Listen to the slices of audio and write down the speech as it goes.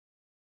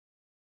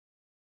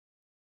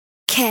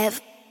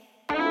Kev.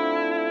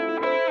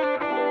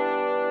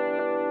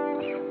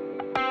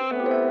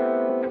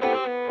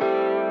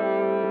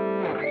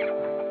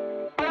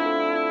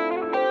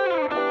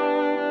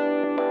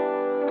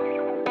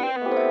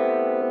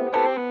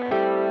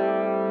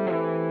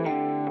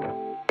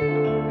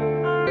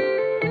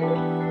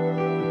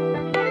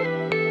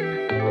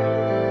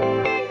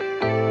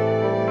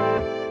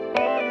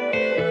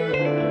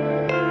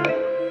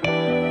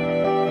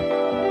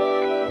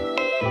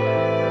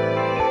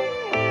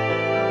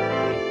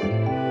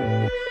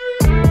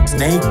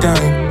 Snake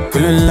tongue,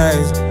 full of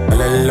lies.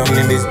 All alone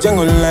in this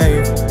jungle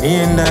life. Me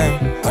and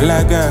all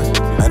I got.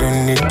 I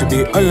don't need to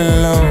be all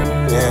alone.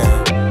 Yeah,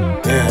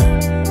 yeah.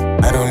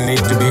 I don't need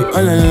to be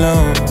all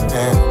alone.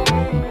 Yeah.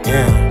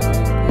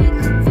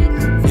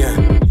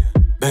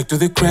 Back to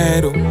the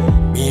cradle.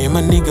 Me and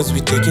my niggas,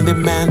 we taking the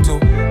mantle.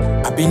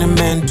 I've been a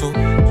mental.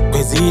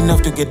 Crazy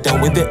enough to get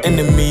down with the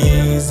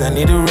enemies. I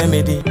need a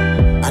remedy.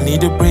 I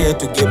need a prayer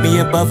to get me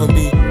above and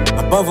be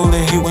above all the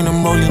hate when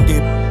I'm rolling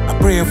deep. I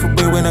pray for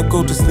way when I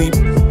go to sleep.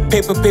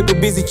 Paper,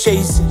 busy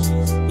chasing.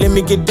 Let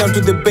me get down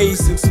to the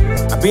basics.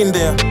 I've been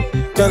there,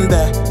 done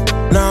that.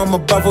 Now I'm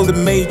above all the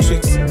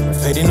matrix. I'm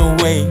fading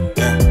away,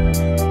 yeah.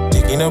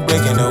 Taking a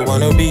break and I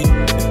wanna be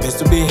the best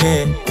to be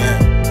here, yeah.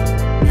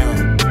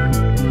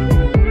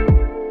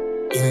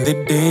 In the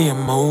day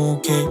I'm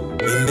okay.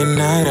 In the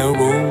night I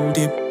roll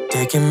deep.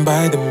 Taken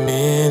by the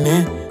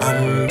minute,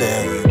 I'm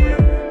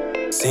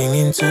there.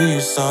 Singing to you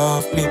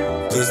softly.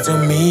 Please tell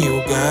me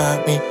you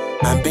got me.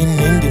 I've been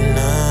in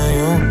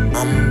denial,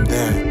 I'm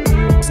there.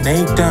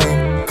 Snake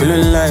tongue, full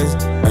of lies.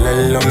 All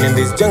alone in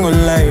this jungle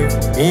life.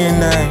 Me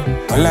and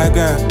all I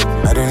got.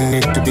 I don't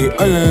need to be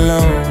all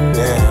alone,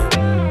 yeah.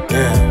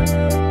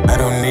 I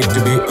don't need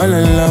to be all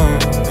alone,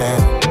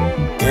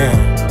 yeah.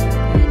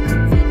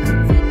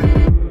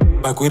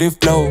 Back with the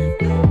flow.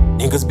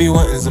 Niggas be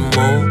wanting some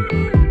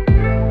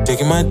more.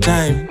 Taking my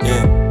time,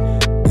 yeah.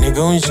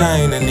 Nigga on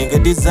shine, a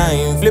nigga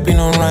design. Flipping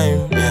on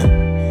rhyme, yeah.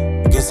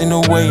 Guessing the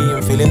way,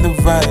 I'm feeling the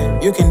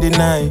vibe. You can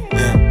deny,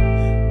 yeah.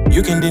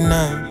 You can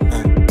deny,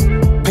 yeah.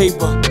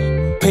 Paper,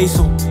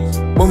 peso.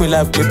 When we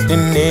live flip the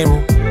Nero.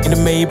 In the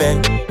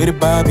Maybach, with the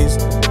Barbies.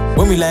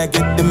 When we like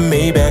get the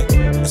Maybach.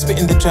 I spit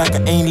in the track,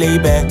 I ain't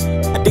laid back.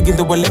 I dig in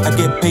the wallet, I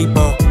get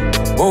paper.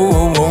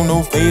 Whoa,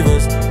 no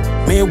favors.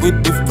 Made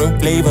with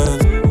different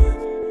flavors.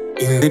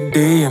 In the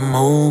day, I'm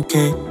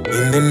okay.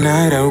 In the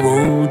night, I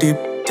roll deep.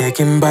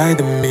 Taken by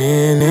the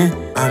minute,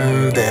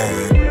 I'm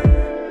there.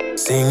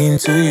 Singing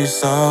to you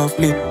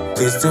softly,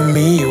 please tell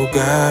me you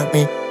got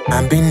me.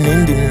 I've been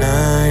in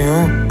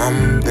denial,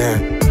 I'm there.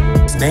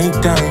 Snake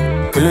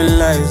tongue, full of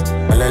lies.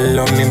 All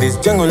alone in this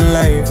jungle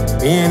life.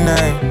 Me and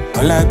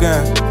all I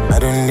got. I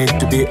don't need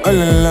to be all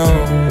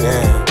alone,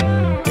 yeah.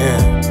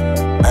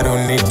 I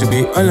don't need to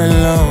be all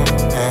alone,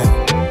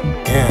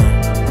 yeah.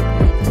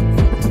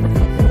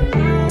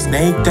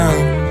 Snake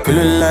tongue, full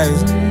of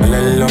lies. All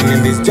alone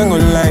in this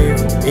jungle life.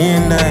 Me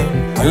and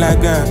all I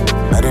got.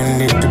 I don't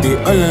need to be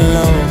all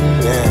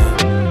alone, yeah.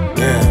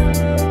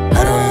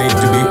 I don't need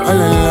to be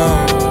all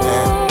alone,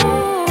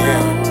 yeah.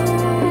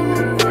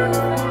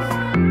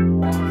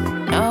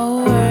 No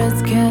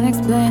words can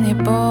explain it,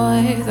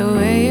 boy. The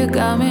way you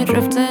got me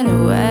drifting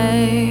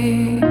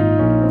away.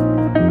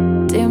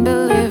 Didn't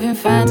believe in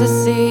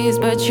fantasies,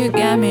 but you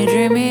got me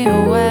dreaming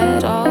away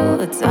all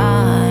the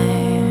time.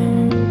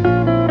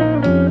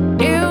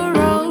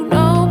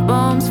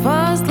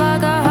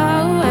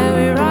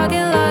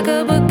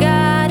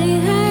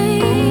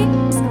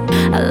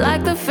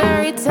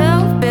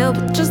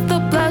 But just the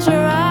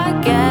pleasure I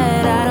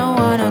get, I don't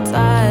want no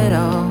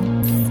title.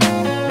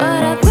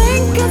 But I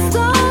think it's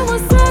time we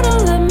set the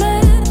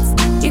limits.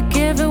 You're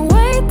giving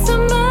way too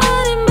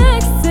many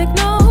mixed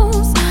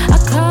signals. I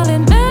call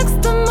it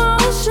mixed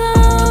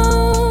emotions.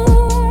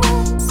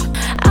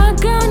 I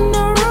got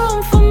no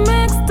room for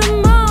mixed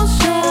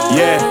emotions.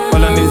 Yeah,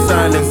 all I need is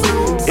silence.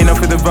 Enough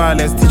with the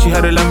violence. Teach you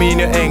how to love me in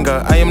your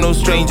anger. I am no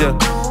stranger.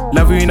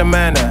 Love you in a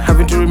manner,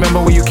 having to remember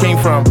where you came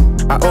from.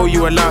 I owe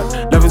you a lot,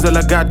 love is all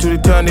I got, to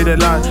return it a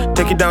lot.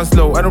 Take it down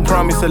slow, I don't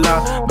promise a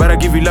lot, but I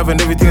give you love and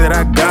everything that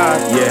I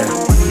got, yeah.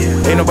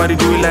 Ain't nobody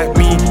do it like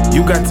me.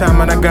 You got time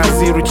and I got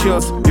zero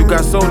chills. You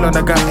got soul and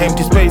I got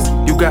empty space.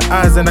 You got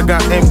eyes and I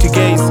got empty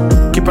gaze.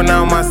 Keep an eye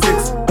on my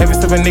six, every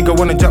 7 nigga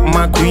wanna jump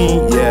my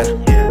queen, yeah.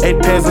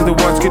 8 pairs of the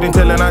watch, couldn't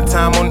tell our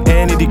time on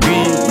any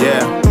degree,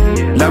 yeah.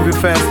 Love you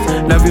fast,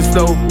 love you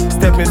slow.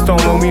 Stepping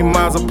stone when we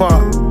miles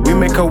apart. We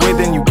make a way,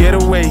 then you get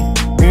away.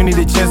 You need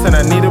a chance and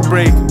I need a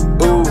break.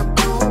 Ooh,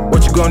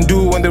 what you gonna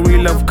do when the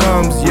real love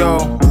comes, yo?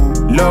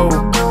 Low,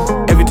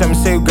 every time you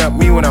say you got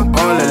me when I'm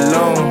all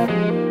alone.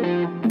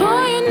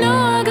 Boy, you know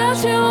I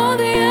got you on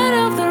the end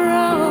of the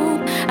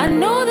road. I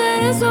know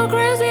that it's so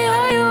crazy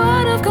how you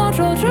out of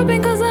control.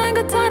 Tripping cause I ain't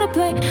got time to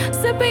play.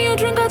 Sipping your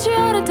drink, got you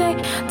out of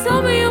date.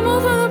 Tell me you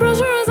move and the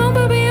pressure is on,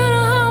 baby, you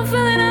know how I'm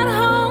feeling at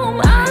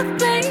home. I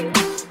think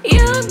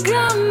you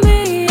got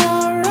me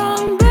all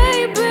wrong,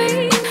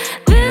 baby.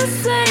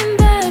 This ain't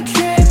that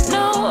trip,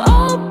 no,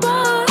 oh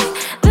boy.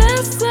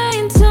 This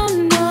ain't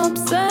an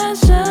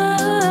obsession.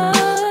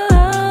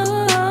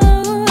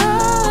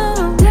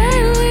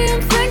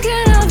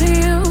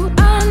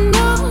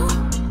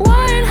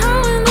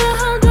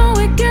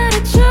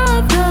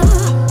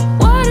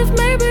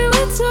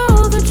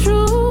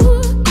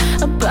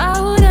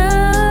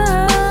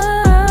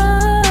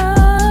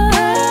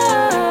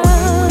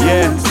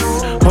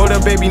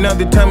 my baby, now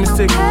the time is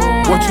ticking.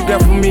 What you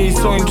got for me is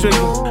so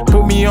intriguing.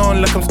 Put me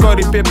on like I'm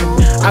Scottie Pippen.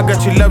 I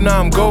got your love, now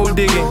I'm gold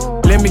digging.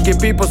 Let me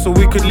get people so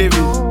we could live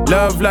it.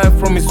 Love life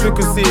from me, so we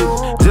could see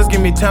it. Just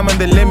give me time and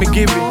then let me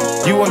give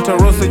it. You want a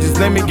rose, so just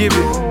let me give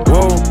it.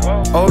 Whoa,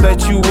 all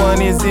that you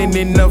want isn't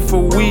enough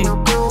for we.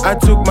 I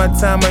took my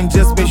time and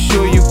just made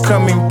sure you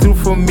coming through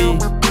for me.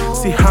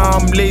 See how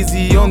I'm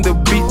lazy on the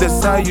beat,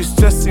 that's how you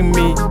stressing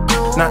me.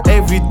 Now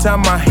every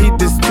time I hit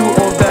this two,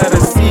 all that I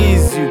see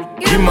is you.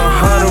 Give my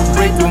heart a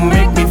break, don't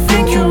make me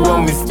think you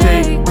a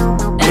mistake.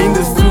 In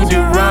the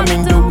studio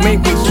rhyming, don't make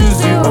me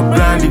choose you or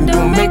grinding.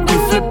 Don't make me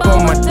flip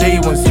on my day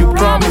once you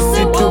promise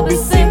it will be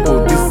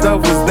simple. This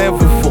love was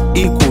never for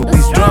equal,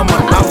 this drama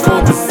out for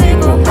the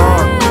sequel.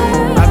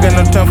 I got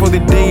no time for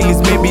the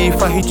dailies, maybe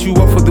if I hit you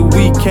up for the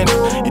weekend.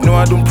 You know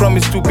I don't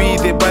promise to be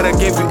there, but I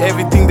gave you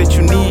everything that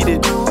you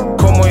needed.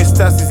 Come on, your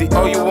stars, is it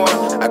all you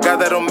want? I got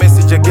that on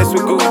message, I guess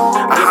we're good.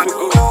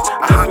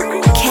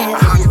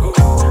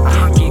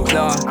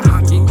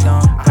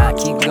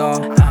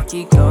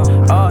 Keep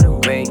going, all the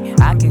way.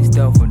 I can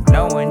stop for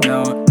no one,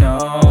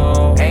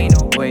 no. Ain't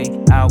no way,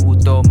 I will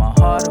throw my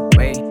heart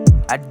away.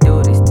 I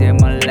do this till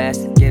my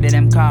last, getting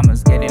them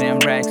commas, getting them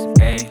racks,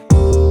 ayy.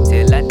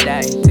 Till I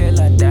die, till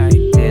I fly,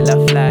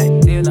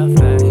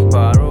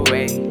 far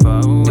away,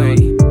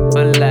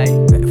 for life,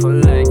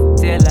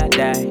 till I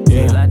die,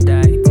 till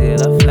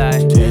I fly,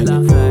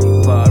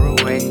 far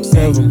away,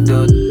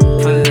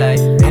 for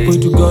life. I pray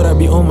to God I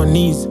be on my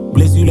knees,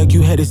 bless you like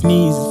you had a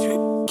sneeze.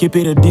 Keep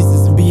it a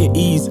distance and be at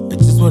ease. I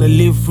just wanna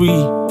live free.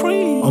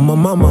 On my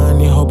mama, I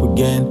need hope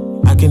again.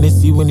 I can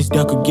see when it's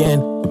dark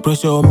again. The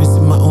pressure of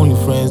missing my only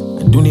friends.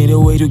 I do need a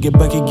way to get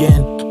back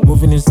again.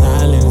 Moving in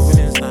silence.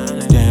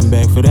 Stand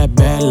back for that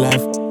bad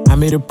life. I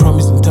made a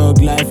promise and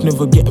thug life.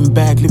 Never getting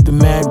back, live the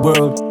mad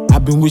world.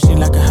 I've been wishing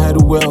like I had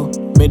a well.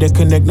 Made a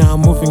connect, now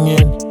I'm moving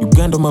in.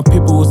 Uganda, my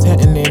people was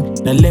happening.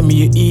 Now let me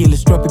your ear,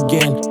 let's drop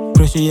again.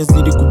 Pressure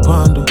yazidi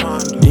kupanda.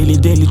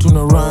 Daily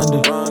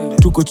tunaranda.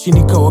 Tuko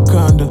chini ka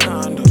Wakanda.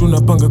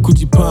 Tunapanga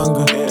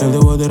kujipanga. Tell the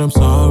world that I'm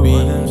sorry.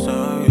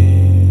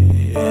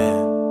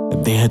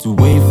 That they had to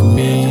wait for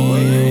me.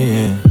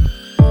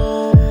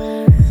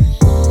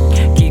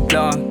 Keep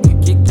going,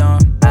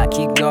 I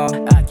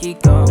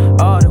keep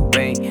going, all the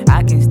way.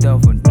 I can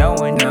stop for no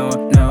one, no.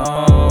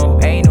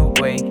 Ain't no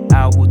way,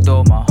 I will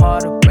throw my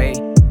heart away.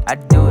 I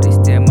do this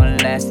till my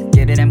last,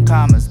 getting them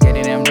commas,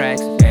 getting them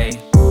racks, ayy.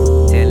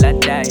 Till I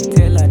die,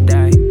 till I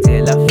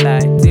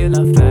fly,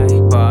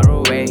 far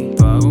away,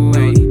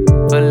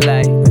 for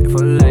life,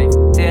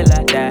 till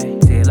I die,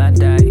 till I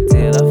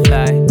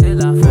fly,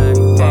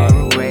 far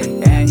away,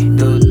 ayy.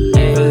 Dude,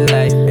 for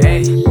life,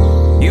 ayy.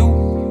 You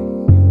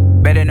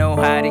better know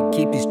how to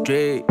keep it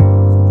straight.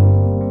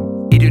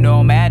 It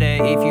don't matter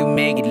if you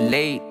make it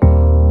late.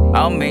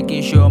 I'm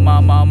making sure my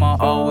mama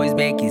always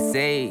make it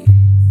safe.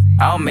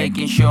 I'm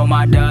making sure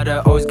my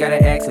daughter always got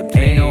an exit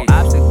pay. No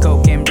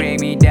obstacle can bring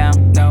me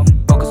down. No,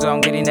 focus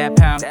on getting that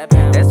pound.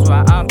 That's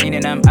why I'm in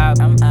and I'm out.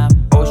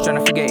 Always trying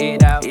to figure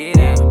it out.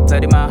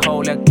 Flooding my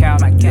whole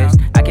account. Yes,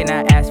 I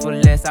cannot ask for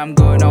less. I'm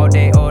going all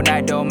day, all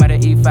night. Don't matter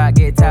if I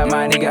get tired,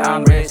 my nigga,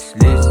 I'm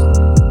restless.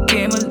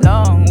 Came a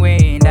long way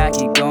and I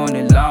keep going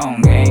a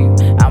long game.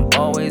 I'm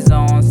always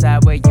on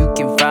side where you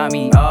can find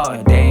me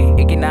all day.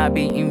 It cannot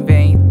be in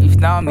vain. If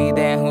not me,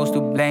 then who's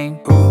to blame?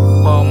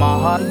 Hold my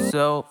heart and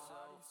soul,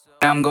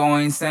 I'm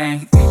going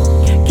insane.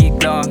 Keep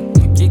going,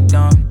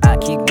 I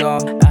keep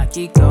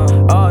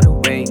going, all the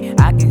way.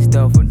 I can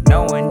stop for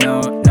no one,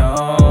 no.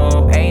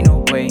 Ain't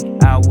no way,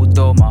 I will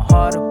throw my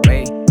heart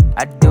away.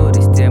 I do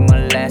this till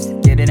my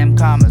last, getting them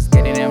commas,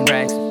 getting them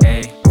racks,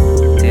 ayy.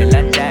 Till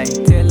I die,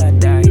 till I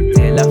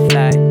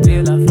fly,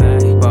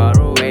 far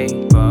away,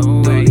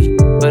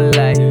 for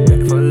life,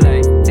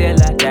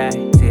 till I die,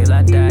 till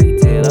I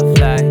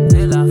fly,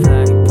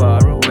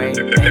 far away,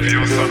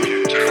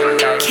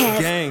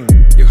 Gang,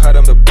 you heard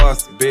I'm the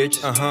boss,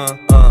 bitch.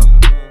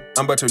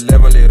 I'm about to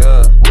level it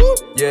up.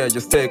 Yeah,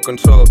 just take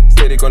control.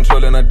 Steady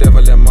control and I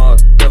devil them all.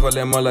 Devil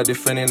them all, I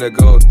defending the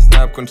goal.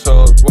 Snap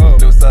control.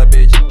 Little side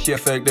bitch. She a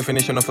fake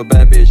definition of a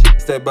bad bitch.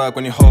 Step back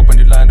when you hop and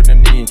you land on the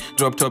knee.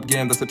 Drop top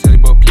game, that's a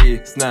terrible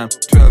plea. Snap,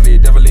 12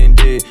 devil in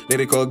D.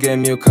 Lyrical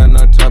game, you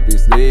cannot top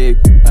this league.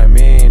 I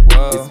mean,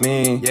 it's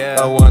me.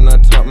 Yeah. I wanna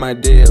top my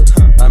deal.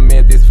 I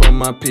made this for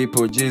my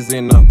people. G's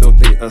enough, though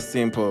they are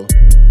simple.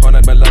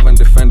 Honored by love and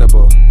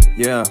defendable.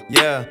 Yeah.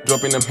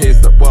 Dropping them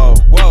hits like whoa.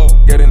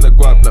 Getting the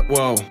guap like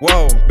whoa.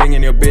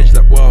 Banging your bitch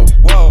like whoa.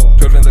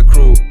 12 in the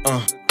crew,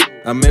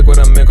 I make what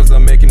I make cause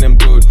I'm making them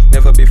good.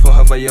 Never before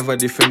have I ever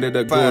defended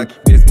a good.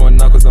 This more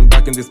now cause I'm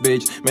back in this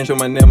bitch. Mention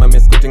my name, I'm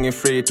escorting it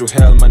free to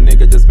hell. My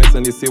nigga just makes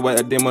and you see why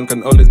a demon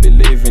can always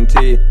believe in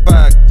T.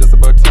 Back, just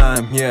about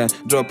time, yeah.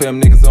 Drop them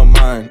niggas on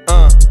mine.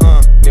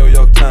 New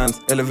York Times,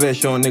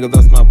 elevation, nigga,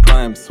 that's my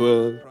prime.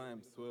 Swell.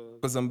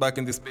 Cause I'm back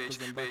in this bitch.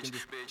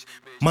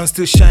 Man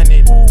still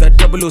shining. That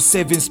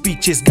 007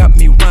 speeches got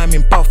me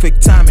rhyming.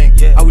 Perfect timing.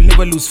 I will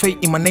never lose faith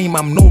in my name.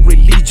 I'm no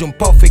religion.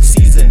 Perfect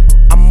season.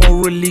 I'm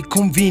morally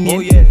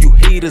convenient. You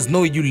haters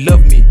know you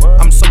love me.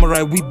 I'm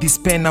samurai with this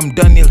pen. I'm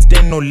Daniels.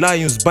 Then no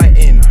lions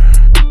biting.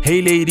 Hey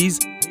ladies,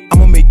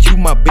 I'ma make you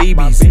my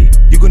babies.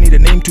 You gon' need a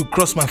name to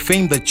cross my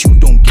fame that you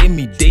don't get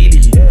me daily.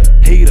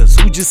 Haters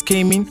who just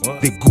came in,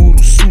 the guru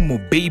sumo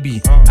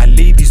baby. A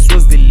ladies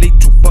was the late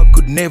Tupac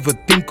could never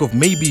think of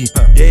maybe.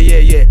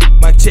 Yeah.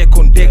 My check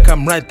on deck,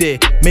 I'm right there.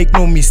 Make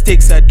no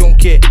mistakes, I don't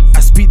care. I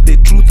speak the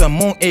truth, I'm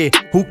on air.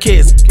 Who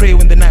cares? Pray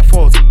when the night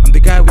falls. I'm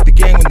the guy with the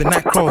gang when the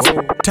night crawls.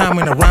 Time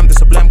when I rhyme the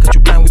sublime, cause you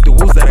blind with the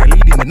wolves that I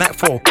lead in the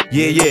nightfall.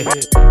 Yeah.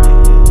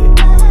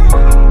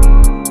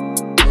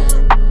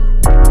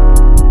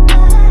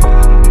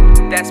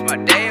 That's my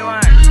day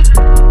one.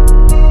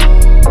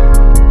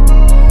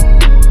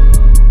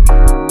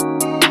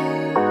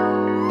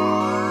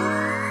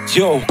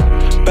 Yo,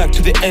 back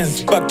to the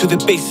ends, back to the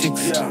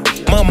basics.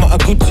 Mama a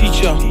good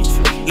teacher,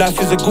 life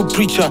is a good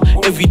preacher.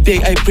 Every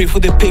day I pray for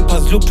the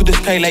papers, look to the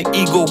sky like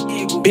eagle.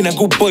 Been a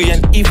good boy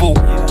and evil,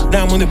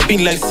 now I'm on the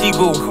bin like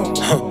seagull.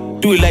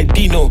 Do it like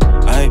Dino,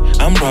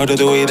 I'm proud of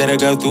the way that I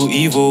got through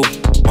evil.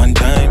 One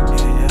time,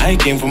 I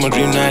came from a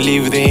dream, now I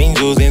live with the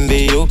angels and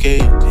they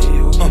okay.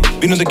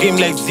 Been on the game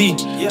like Z,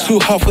 too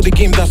hard for the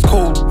game that's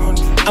cold.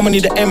 I'ma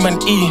need the M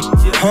and E,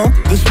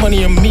 this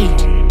money on me,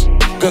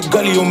 got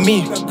gully on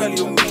me.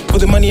 For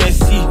the money I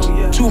see,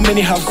 too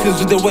many have sins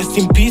with the rest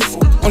in peace.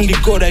 Only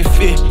God I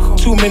fear,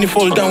 too many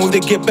fall down, will they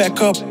get back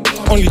up?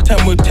 Only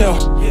time will tell.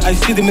 I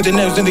see them in the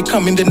nerves when they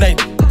come in the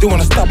night. They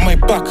wanna stab my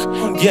back.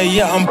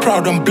 Yeah, I'm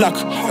proud, I'm black.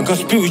 I got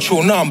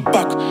spiritual, now I'm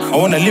back. I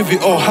wanna live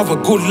it all, have a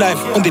good life.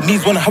 On the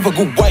knees, wanna have a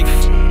good wife.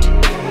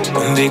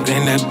 On the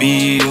grind, I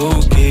be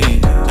okay.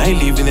 I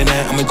live in the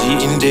night, I'm a G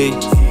in day.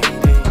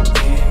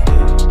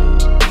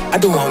 I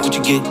don't want what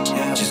you get,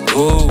 just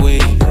go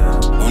away.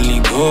 Only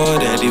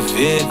God I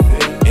defend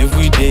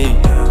every day.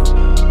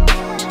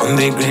 On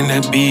the grind, I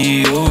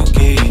be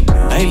okay.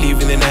 I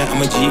live in the night,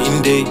 I'm a G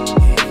in day.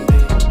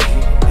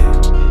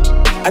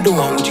 I don't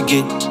want what you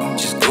get,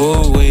 just go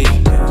away.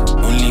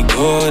 Only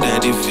God I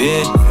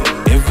defend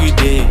every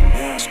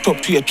day.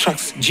 Stop to your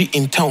tracks, G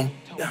in town.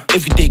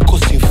 Every day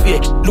causing fear.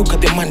 Look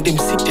at the man, them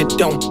seated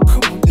down.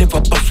 Never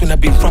bust when I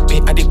be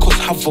rapping, I they cause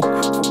havoc.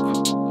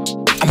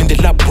 I'm in the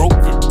lab, bro,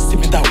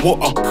 sipping that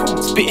water.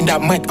 Spitting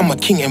that mic, I'm a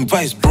king and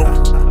vice, bro.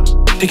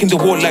 Taking the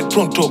war like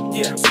pronto.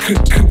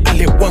 I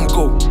let one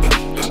go.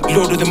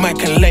 Lord of the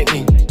mic and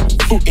lightning.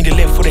 Fruit in the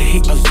left for the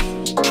haters.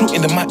 True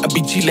in the mic, I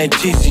be G like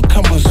Jay-Z.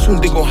 Come soon,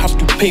 they gon' have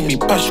to pay me.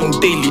 Passion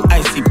daily,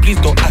 icy, please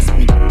don't ask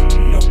me.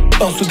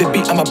 Bounce to the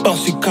beat, I'm a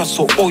bouncy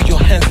castle. All your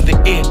hands in the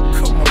air.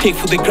 Take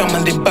for the gram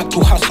and then back to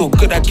hustle.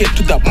 Good, I get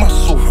to that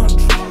muscle.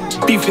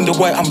 Beef in the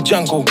white, I'm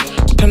Django.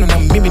 Turn on a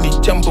mini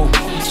jumbo.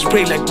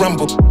 Spray like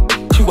Rambo.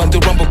 She want the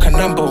Rambo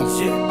Canambo.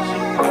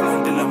 I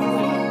want the Lambo.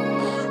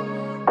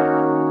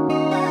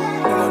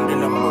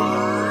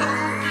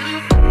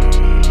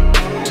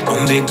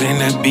 On the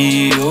grind, I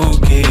be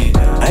okay.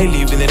 I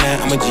live in the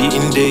night, I'm a G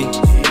in day.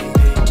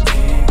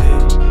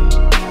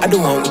 I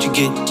don't want what you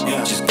get,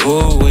 just go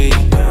away.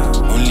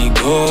 Only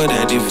God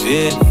I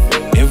defend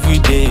every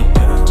day.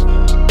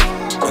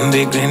 On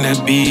the grind, I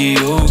be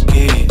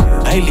okay.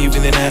 I live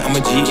in the night, I'm a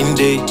G in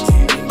day.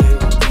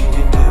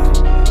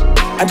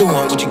 I don't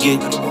want what you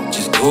get,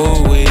 just go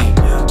away.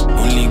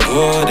 Only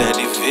God I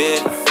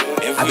defend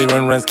every day. I be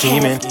run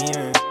scheming.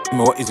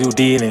 What is you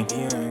dealing?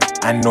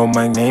 I know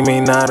my name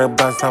ain't not a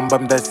bounce, I'm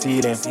bump that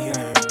ceiling.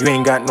 You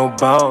ain't got no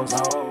balls,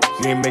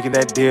 you ain't making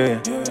that deal,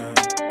 yeah.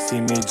 See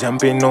me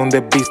jumping on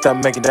the beat, stop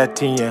making that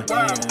team, yeah.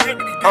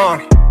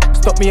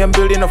 Stop me, I'm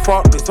building a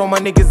fortress. All my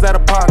niggas out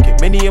of pocket.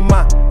 Many of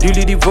my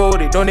duly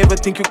devoted. Don't ever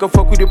think you can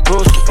fuck with the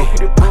process.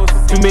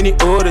 Too many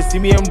orders. See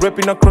me, I'm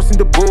rapping, I'm crossing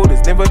the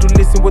borders. Never to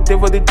listen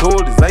whatever they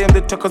told us. I am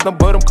the truckers, no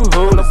bottom could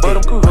hold us.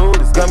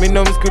 Got me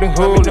numbers, couldn't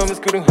hold us.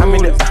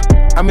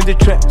 I'm in the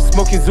trap,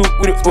 smoking zoot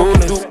with the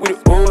owners.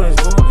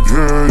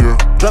 Yeah.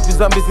 Dropping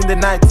zombies in the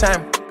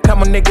nighttime.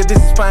 Come on, nigga,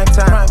 this is prime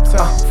time.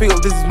 Feel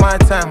this is my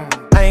time.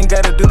 I ain't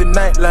gotta do the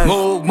nightlife.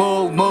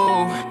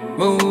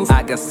 Move.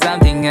 I got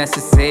something else to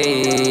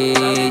say,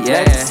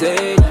 yeah.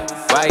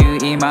 Why you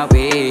in my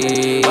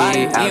way?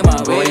 I've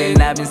been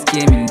rolling, I've been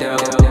scheming though.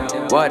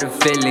 What a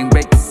feeling,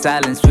 break the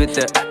silence with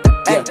the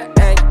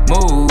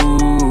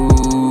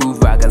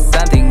move. I got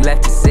something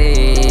left to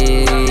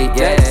say,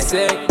 yeah.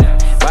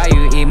 Why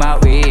you in my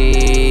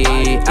way?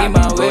 I've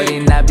been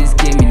rolling, I've been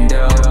scheming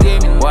though.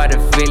 What a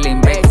feeling,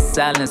 break the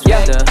silence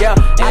with the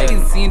I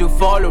can see to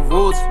follow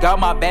rules. Got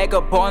my back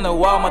up on the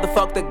wall,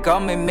 motherfucker the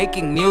government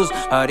making news.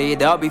 Heard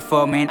it all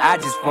before, man, I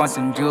just want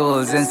some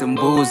jewels and some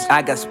booze.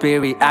 I got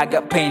spirit, I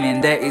got pain,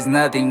 and there is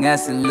nothing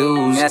else to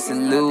lose.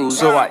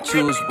 So I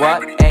choose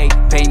what? Hey,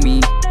 pay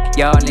me.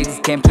 Y'all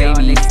niggas can't play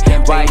me.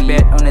 Why you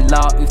bet on the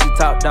law if you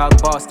talk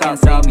dog boss can't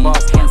say me?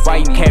 Why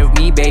you carry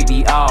me,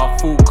 baby? All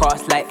full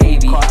cost like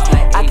AV.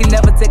 I can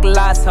never take a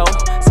loss, ho.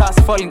 Sauce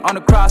falling on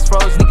the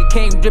crossroads. Nigga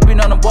came dripping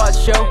on the watch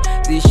show.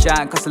 This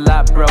shine cost a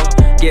lot, bro.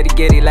 Get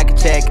it like a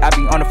check. I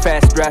be on the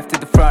fast draft to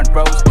the front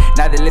rows.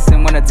 Now they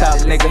listen when I talk,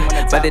 nigga,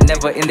 but they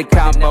never in the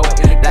combo.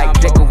 Like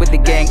Draco with the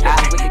gang,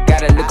 I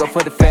gotta look up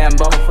for the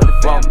fanbo.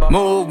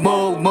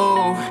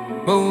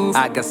 Move.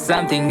 I got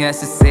something else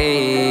to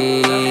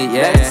say,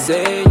 yeah.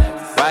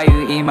 Why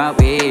you in my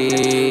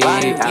way?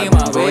 I've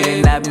been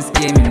rolling, I've been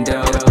scheming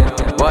though.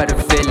 What a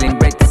feeling,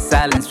 break the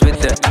silence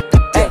with the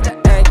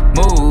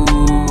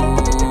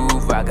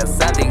move. I got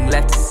something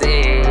left to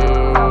say.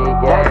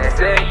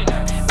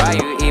 Why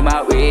you in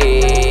my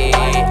way?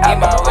 I've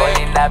been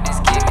rolling, I've been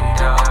scheming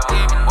though.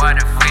 What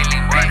a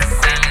feeling, break the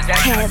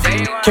silence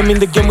with the Came in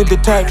the game with the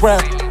tight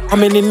rap. How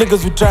many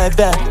niggas would try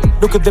that?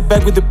 Look at the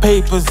bag with the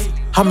papers.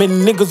 How many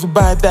niggas would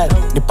buy that?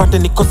 Nipate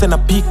nikose na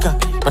pika,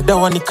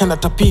 madawa nikana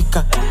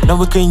tapika,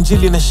 naweka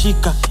injili na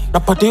shika,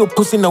 napate hiyo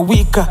pussy na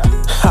wika.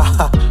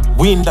 Haha,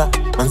 winda,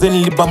 manzeni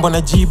nilibambwa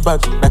na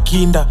G-Bag, na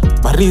Kinda,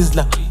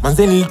 Marizla,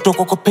 manzeni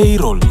nilitoka kwa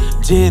payroll,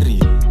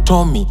 Jerry,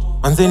 Tommy,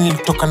 manzeni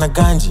nilitoka na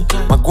Ganji,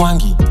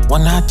 Magwangi,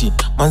 Wanati,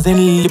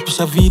 manzeni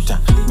nilipisha vita,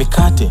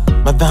 mikate,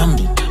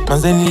 madhambi,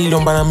 manzeni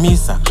niliomba na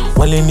misa,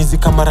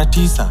 walenizika mara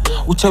 9,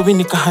 uchawi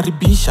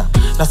nikaharibisha,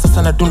 na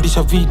sasa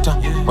nadundisha vita,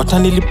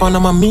 watanilipana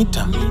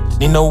mamita,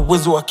 nina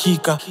uwezo wa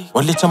kika,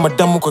 walicha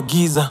madamu kwa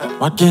giza,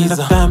 watenda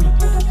dhambi,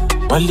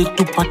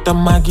 walitupata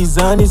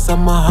magizani,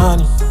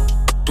 samahani,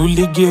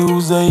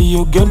 tuligeuza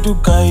hiyo game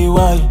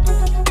tukaiwai,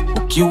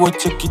 ukiwa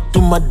cheki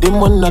tu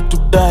mademo na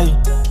tudai,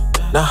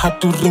 na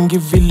haturingi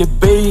vile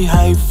bei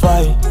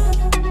hi-fi.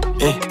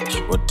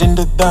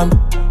 Watenda dhambi,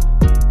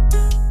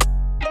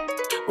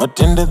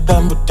 watenda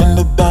dhambi,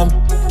 watenda dhambi,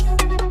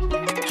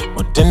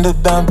 watenda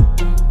dhambi,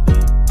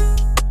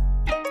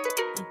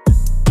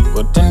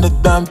 watenda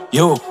dhambi.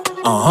 Yo,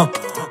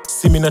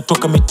 simi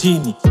natoka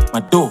mitini,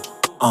 mado,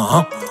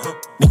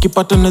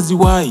 nikipata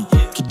naziwai,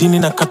 kidini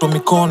na katwa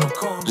mikono,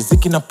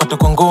 riziki napata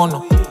kwa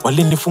ngono,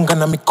 walinifunga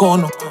na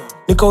mikono,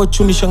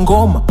 nikawachunisha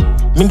ngoma.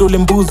 Mindo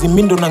lembuzi,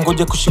 mindo na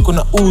ngoja kushikwa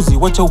na uzi,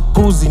 wacha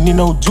upuzi,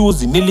 nina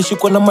ujuzi,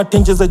 nilishikwa na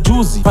matenje za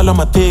juzi, pala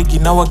mategi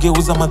na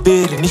wageuza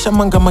madheri,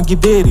 nishamanga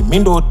magidheri,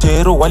 mindo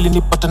otero,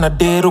 walinipata na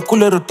dero,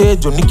 kule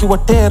rotejo,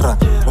 nikiwatera,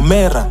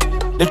 omera,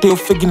 lete yo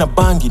fegi na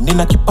bangi,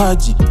 nina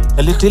kipaji,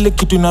 nalete ile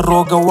kitu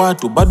inaroga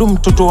watu, bado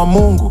mtoto wa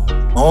Mungu,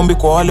 maombi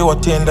kwa wale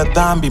watenda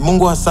dhambi,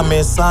 Mungu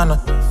hasamehe sana,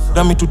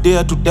 Grammy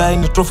today to die,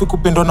 ni trophy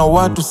kupendwa na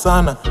watu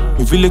sana,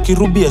 ni vile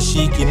kirubi ya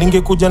shiki,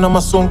 ningekuja na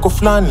masonko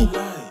flani,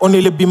 oni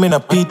ile bime na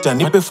pita,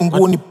 nipe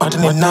funguo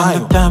nipatane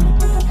nayo.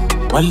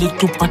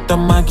 Walitupata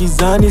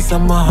magizani,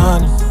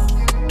 samahani,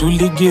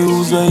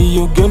 tuligeuza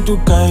hiyo game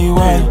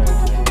tukaiwai,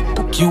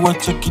 ukiwa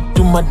cheki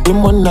tu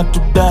mademo na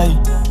tudai,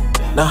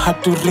 na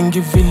haturingi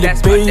vile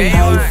bei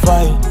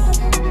hi-fi.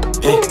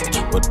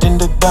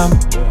 Watenda dhambi,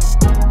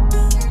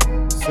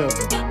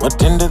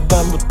 watenda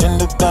dhambi,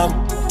 watenda dhambi,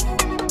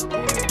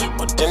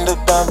 watenda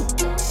dhambi.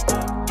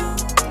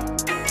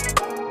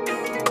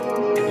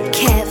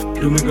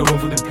 Do make a run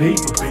for the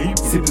paper,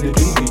 sipping the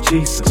drink we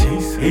chaser.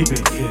 Hey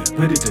baby,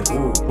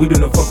 predator. We do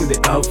not fuck with the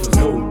alphas.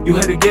 No, you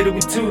had to get it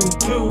with two.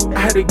 I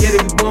had to get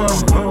it with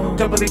one.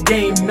 Top of the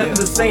game, nothing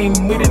the same.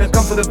 We didn't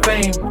come for the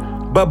fame.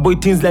 Bad boy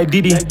teens like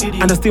Diddy,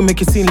 and I still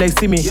make it seem like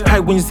see me.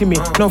 High when you see me,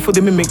 not for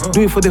the mimic,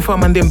 do it for the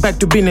farm and then back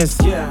to business.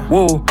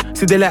 Whoa,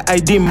 see they like I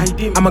dim.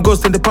 I'm a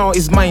ghost and the power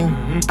is mine.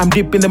 I'm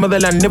deep in the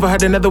motherland, never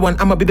had another one.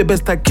 I'ma be the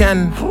best I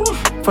can.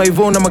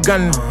 5-0 I'm a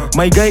gun.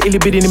 My guy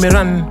ilibidi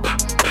nimeran.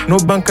 No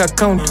bank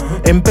account,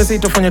 M-Pesa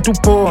itafanya tu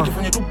poa.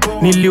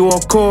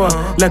 Niliwaokoa,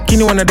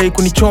 lakini wanadai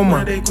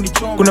kunichoma.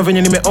 Kuna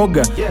venye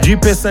nimeoga, juu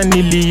pesa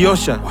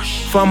niliosha.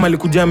 Farm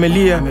alikuja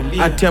amelia,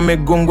 ati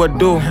amegongwa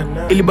do.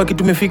 Ilibaki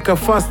tumefika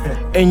fast,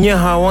 enye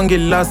hawange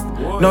last.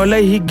 Na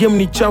walai hii game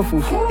ni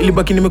chafu,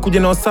 ilibaki nimekuja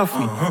na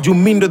wasafi. Juu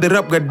mindo the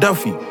rap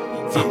Gaddafi.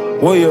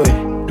 Woyo.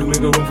 Do make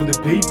a run for the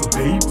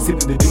paper,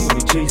 sipping the drink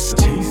we chaser.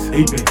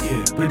 Hey baby,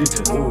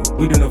 predator.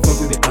 We do not fuck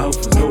with the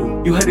alphas.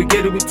 No, you had to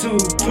get it with two.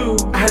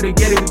 I had to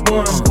get it with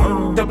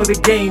one. Top of the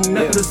game,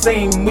 nothing the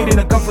same. We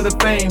didn't come for the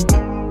fame.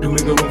 Do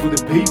make a run for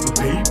the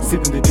paper,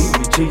 sipping the drink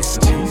we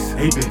chaser.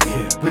 Hey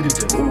baby,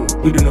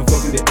 predator. We do not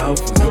fuck with the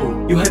alphas.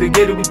 No, you had to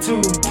get it with two.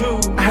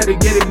 I had to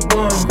get it with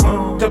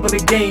one. Top of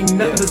the game,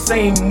 nothing the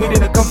same. We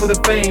didn't come for the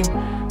fame.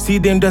 See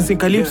them dancing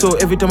calypso,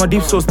 every time I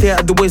dip so stare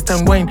at the waist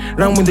and wine.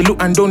 Round when they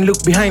look and don't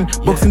look behind.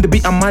 Boxing the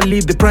beat, I might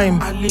leave the prime.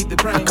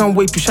 I can't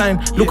wait to shine.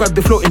 Look at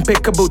the flow,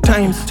 impeccable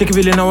times. Check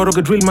vile na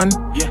waroga drill man.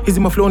 He's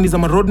in my flow and he's a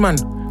road man.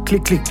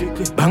 Click click,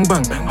 bang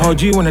bang. How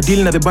do you wanna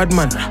deal na the bad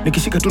man?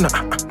 Nikishika tu na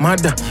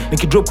mada.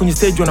 Nikidrop kwenye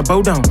stage wanna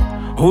bow down.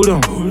 Hold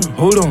on.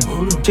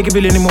 Cheki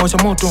vile nimewasha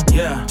moto.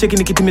 Cheki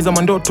nikitimiza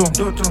mandoto.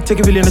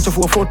 Cheki vile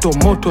nachafua foto.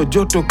 Moto,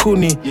 joto,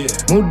 kuni.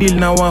 Mudil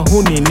na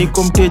wahuni.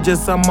 Niko mteja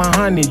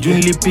samahani. Juu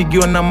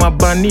nilipigiwa na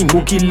mabani.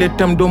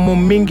 Ukileta mdomo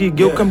mingi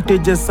geuka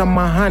mteja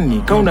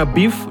samahani. Kauna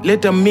beef,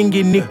 leta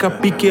mingi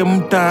nikapike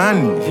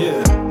mtaani.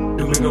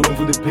 Do make a run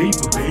for the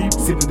paper,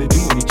 sipping the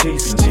drink we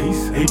chaser.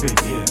 Hey baby,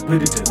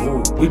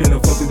 predator. We do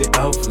not fuck with the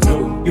alphas.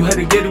 No, you had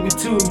to get it with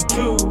two.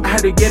 I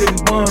had to get it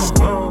with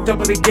one.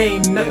 Top of the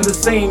game, nothing the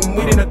same.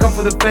 We didn't come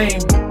for the fame.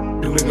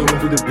 Do make a run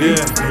for the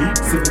paper,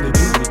 sipping the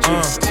drink we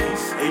chaser.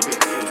 Hey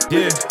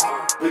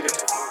baby,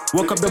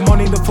 Woke up the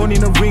morning, the phone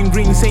in a ring,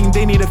 saying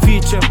they need a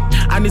feature.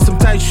 I need some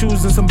tight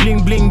shoes and some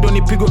bling bling, don't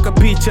need pigo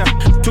kapicha.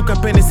 Took a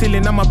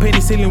penicillin, I'm a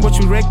penicillin, watch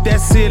you wreck that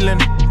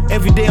ceiling.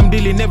 Every day I'm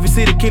dealing, every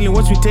city killing,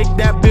 watch me take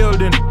that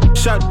building.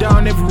 Shut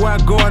down everywhere I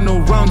go, I know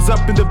rounds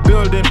up in the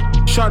building.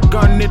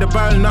 Shotgun near the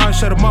barrel now,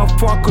 shut them up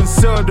before I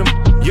conceal them.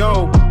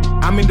 Yo,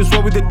 I'm in this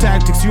war with the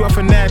tactics, you a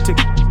fanatic.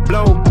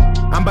 Blow,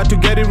 I'm about to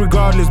get it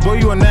regardless, boy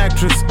you an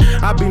actress.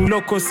 I've been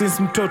loco since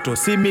Mtoto,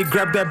 see me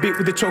grab that beat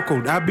with the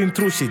chokehold. I've been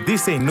through shit,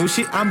 this ain't no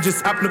shit, I'm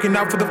just up looking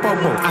out for the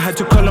popo. I had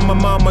to call on my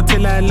mama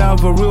till I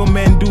love a real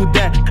man do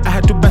that. I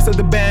had to bust out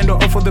the band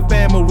or offer the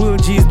fam, a real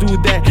G's do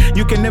that.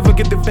 You can never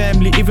get the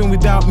family, even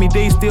without me,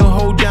 they still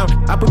hold down.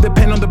 I put the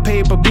pen on the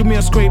paper, build me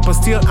a scraper,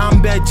 still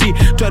I'm that G.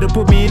 Try to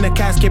put me in a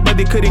casket, but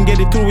they couldn't get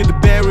it through with the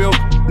burial.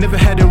 Never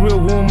had a real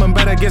woman,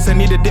 but I guess I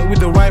need a date with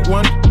the right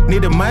one.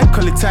 Need a mic,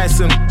 call it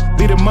Tyson.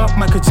 Beat him up,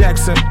 Michael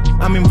Jackson.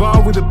 I'm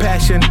involved with a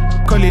passion,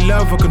 call it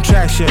love or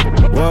contraction.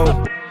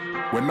 Whoa.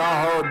 When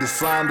I heard the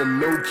sound of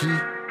low-key,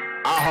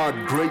 I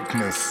heard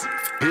greatness.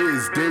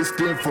 His day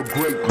stand for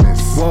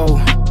greatness. Whoa,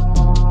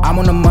 I'm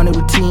on a money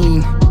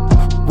routine.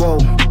 Whoa,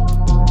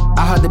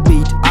 I heard the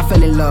beat, I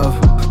fell in love.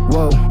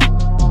 Whoa,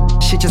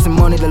 shit just in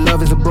money, the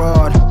love is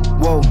abroad.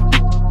 Whoa,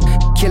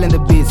 killing the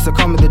beats, so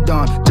call me the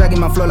dawn. Dragging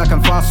my flow like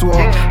I'm fast war.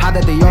 How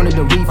that they only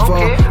the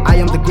reefer. I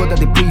am the good that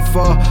they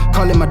prefer.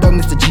 Calling my dog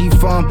Mr. G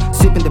Farm.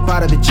 Sipping the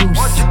part of the juice.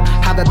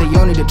 How that they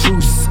only the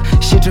truth.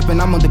 Shit dripping,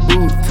 I'm on the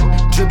booth.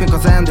 Dripping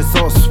cause I am the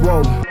sauce.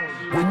 Whoa.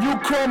 When you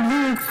come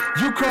here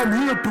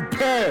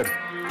prepared.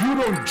 You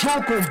don't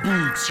joke on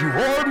beats, you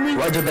heard me?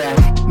 Roger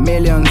that.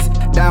 Millions,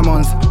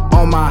 diamonds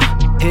on my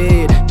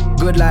head.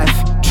 Good life,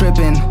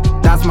 tripping,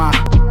 that's my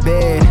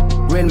bed.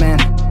 Real man,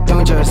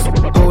 dangerous,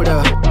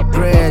 holder,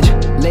 grudge.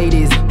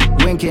 Ladies,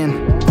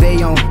 winking,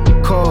 they on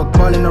coke.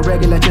 Balling a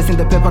regular, chasing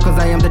the paper cause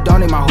I am the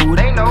don in my hood.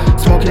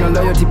 Smoking on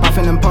loyalty,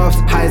 puffing and puffs,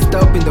 highest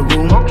up in the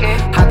room.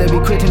 How they be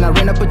quitting, I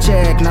ran up a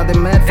check, now they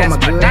mad for my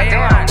good.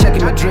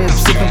 Checking my drip,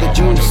 sipping the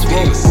juice,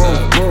 whoa,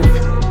 whoa,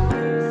 whoa.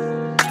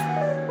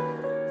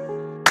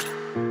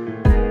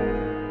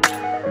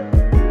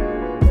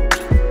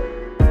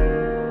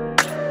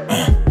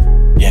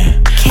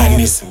 I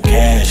need some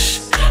cash.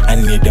 I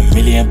need $1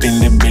 million up in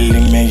the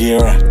building, make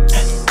it right.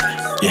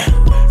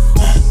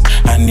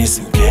 I need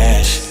some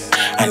cash.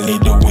 I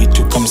need a way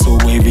to come so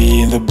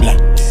wavy in the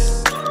block.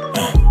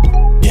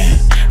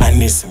 I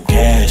need some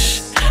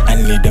cash. I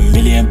need $1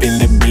 million up in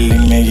the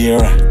building, make it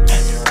right.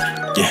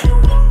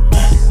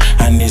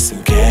 I need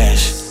some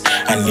cash.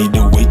 I need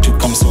a way to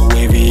come so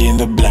wavy in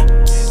the block.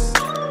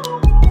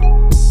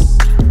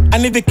 I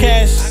need the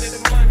cash.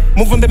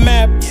 Move on the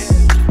map.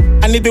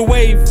 I need the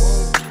wave.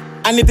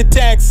 I need the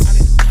tax.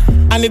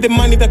 I need the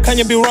money that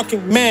Kanye be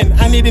rocking. Man,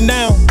 I need it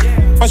now.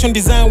 Fashion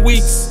design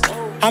weeks.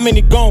 How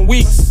many gone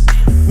weeks?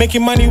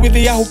 Making money with the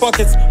Yahoo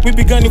pockets. We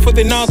be gunning for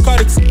the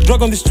narcotics.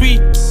 Drug on the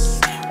street.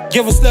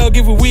 Give us love,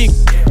 give a week.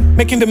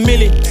 Making the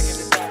million.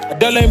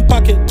 $1 in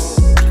pocket.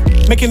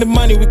 Making the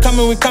money, we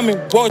coming.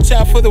 Watch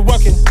out for the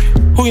rocket.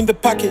 Who in the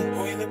pocket?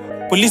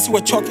 Police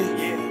were choking.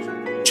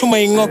 Chuma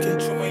ingoke.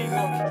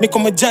 Niko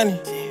majani.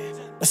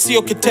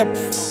 Nasioke tep.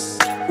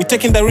 We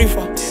taking the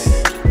reefer.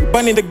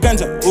 Burning the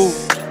ganja, ooh,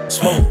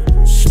 smoke.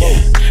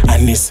 I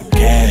need some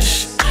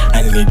cash.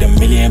 I need $1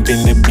 million up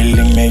in the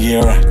building, make it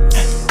right.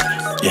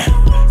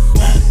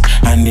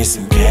 I need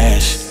some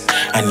cash.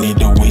 I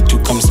need a way to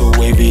come so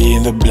wavy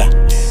in the block.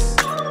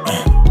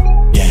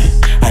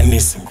 I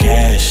need some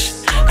cash.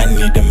 I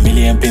need $1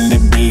 million up in the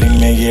building,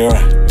 make it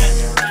right.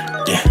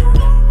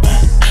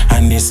 I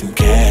need some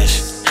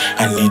cash.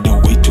 I need a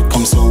way to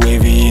come so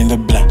wavy in the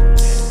block.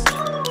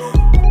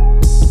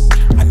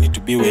 I need to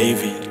be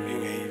wavy.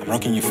 I'm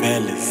rocking you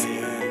fellas,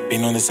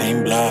 been on the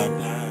same block.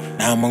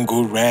 Now I'm on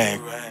good rag.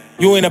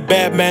 You ain't a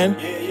bad man,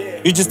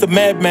 you just a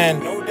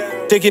madman.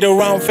 Take it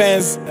around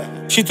fans,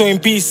 she throwing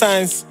peace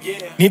signs.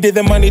 Needed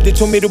the money, they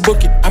told me to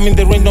book it. I'm in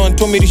the ring now and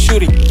told me to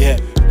shoot it. Yeah,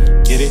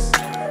 get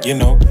it, you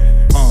know.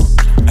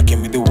 I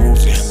came with the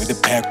wolves, you hang with the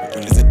pack,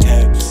 with all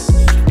attacks.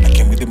 I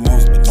came with the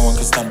moves, but no one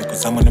can stop me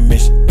cause I'm on a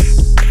mission.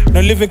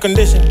 No living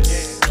condition,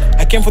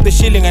 I came for the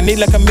shilling, I need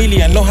like $1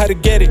 million, I know how to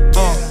get it.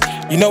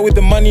 You know with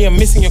the money I'm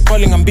missing your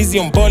calling, I'm busy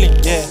on balling,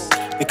 yeah.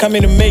 They come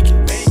in to make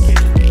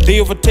it, they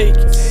overtake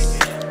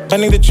it.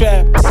 Burning the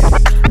trap,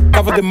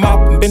 cover the map,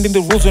 I'm bending the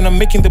rules when I'm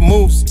making the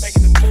moves.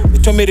 They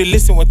told me to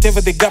listen,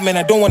 whatever they got, man,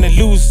 I don't wanna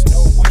lose.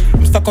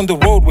 I'm stuck on the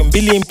road, when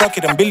Billy in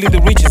pocket, I'm building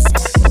the riches.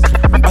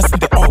 I'm busting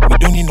the out, we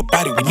don't need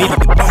nobody, we need a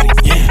big body,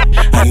 yeah.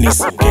 I need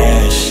some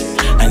cash,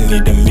 I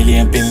need $1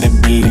 million up in the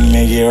building,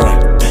 make it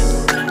right.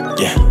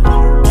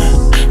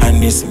 I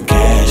need some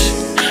cash.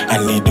 I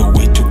need a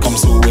way to come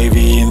so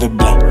wavy in the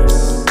block.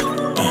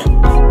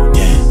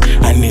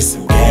 I need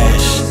some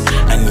cash.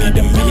 I need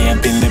 $1 million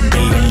up in the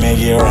building, make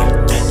it right.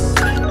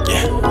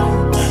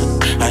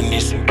 I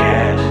need some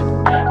cash.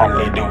 I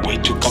need a way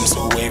to come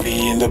so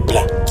wavy in the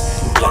block.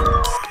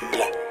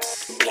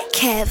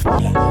 Kev.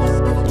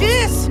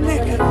 This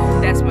nigga,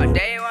 that's my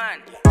day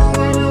one.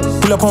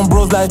 Pull up on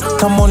bros like,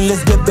 come on,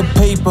 let's get the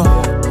paper.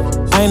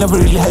 I ain't never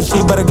really had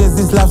shit, but I guess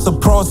this life's a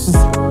process.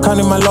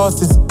 Counting my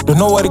losses, don't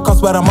know what it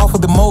costs, but I'm out for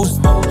the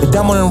most. The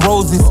diamond and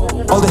roses,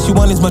 all that she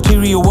want is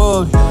material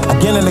world.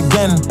 Again and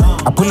again,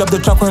 I pull up the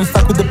truck when I'm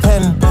stuck with the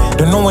pen.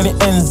 Don't know when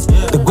it ends,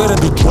 the greater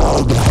the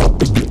job, the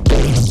happier it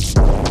ends.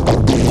 I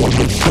don't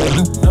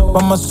understand.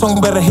 but my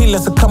song better hit,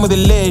 let's come with the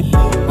lead.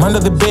 I'm under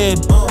the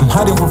bed, I'm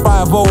hiding from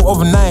 5-0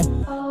 overnight.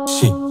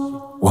 Shit,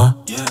 what?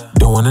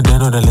 Don't wanna die,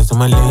 no, that less of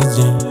my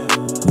legend.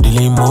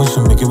 Delay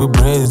emotion, make it with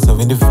breath,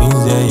 serving the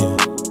fiends, yeah, yeah.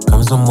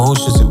 Come some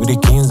motion, sit with the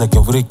kings, I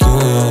came for the kill,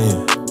 yeah, yeah.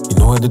 You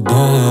know what to do,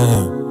 yeah,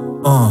 yeah.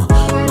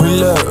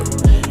 Pull up,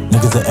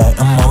 niggas are at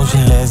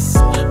emotionless.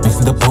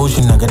 Mixing the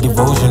potion, I got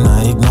devotion,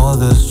 I ignore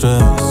the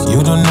stress.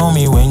 You don't know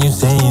me when you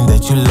saying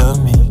that you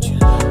love me.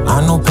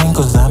 I know pain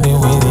cause I've been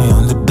with it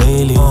on the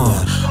daily.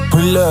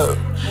 Pull up,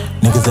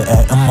 niggas are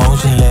at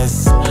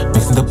emotionless.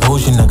 Mixing the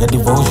potion, I got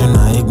devotion,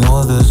 I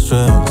ignore the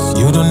stress.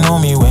 You don't know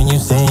me when you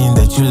saying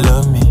that you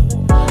love me.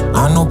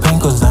 I know pain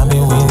cause I've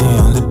been with it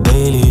on the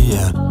daily,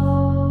 yeah.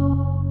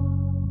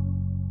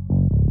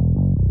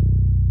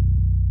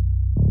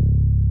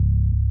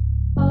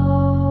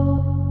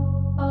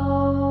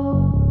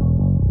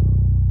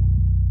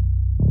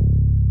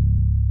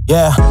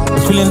 Yeah,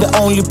 it's feeling the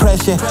only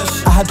pressure.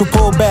 I had to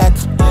pull back.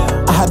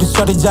 I had to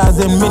strategize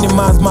and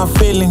minimize my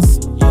feelings.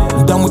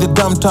 I'm done with the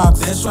dumb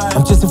talks.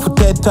 I'm chasing for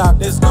TED Talk.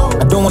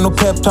 I don't want no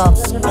pep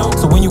talks.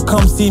 So when you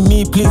come see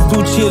me, please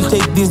do chill,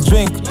 take this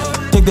drink.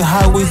 Take the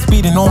highway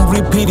speed and on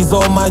repeat is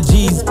all my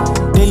G's.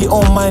 Daily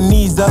on my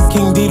knees, ask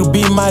King D to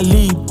be my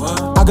lead.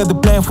 I got the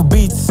plan for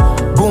beats.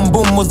 Boom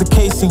boom was the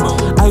casing.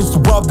 I used to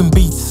rob them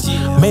beats.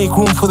 Make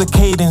room for the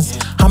cadence.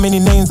 How many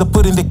names I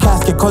put in the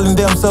casket, calling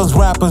themselves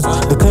rappers.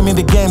 They claiming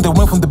the gang that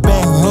went from the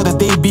bank, know that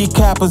they be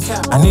cappers.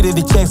 I needed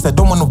the checks, I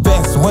don't want no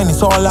vex when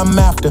it's all I'm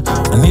after.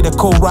 I need a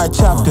co-write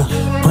chapter.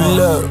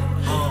 Pull up,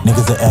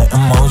 niggas are at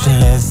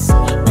emotionless.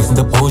 Mixing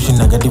the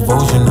potion, I got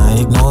devotion, I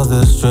ignore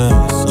the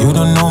stress. You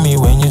don't know me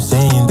when you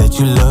saying that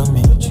you love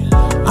me.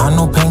 I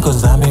know pain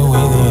cause I've been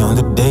with it on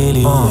the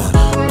daily.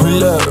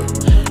 Pull up,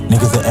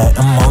 niggas are at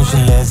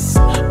emotionless.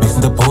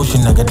 Mixing the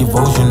potion, I got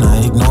devotion,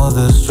 I ignore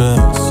the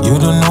stress. You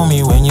don't know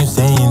me when you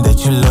saying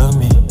that you love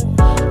me.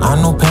 I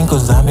know pain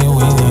cause I've been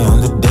with it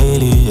on the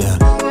daily, yeah.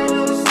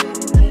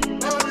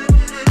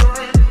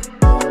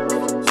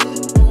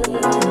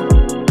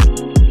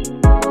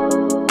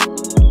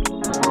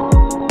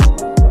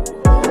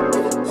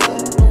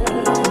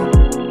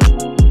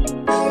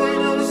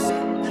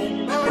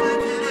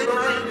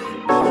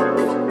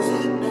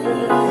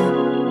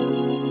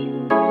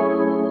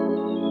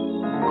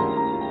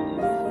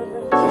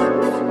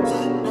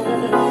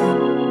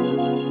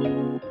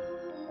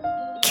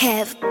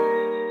 Kev.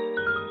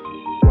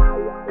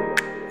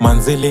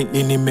 Manze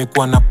lately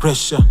nimekuwa na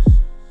pressure.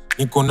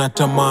 Niko na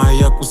tamaa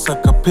ya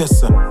kusaka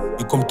pesa.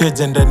 Niko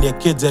mteja ndani ya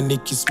keja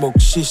nikismoke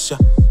shisha.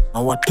 Na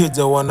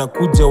wateja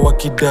wanakuja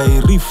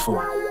wakidai rifa.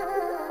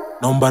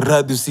 Naomba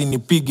radhi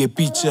usinipige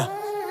picha.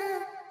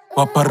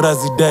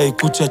 Paparazi dai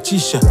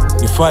kuchachisha.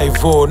 Ni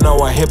 5-0 na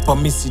wahepa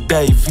misi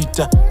dai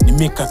vita. Ni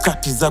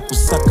mikakati za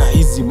kusaka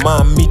hizi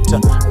mamita.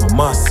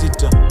 Mama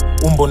sita,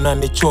 umbo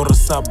 8 chora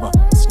 7.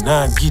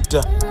 Sina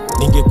gita,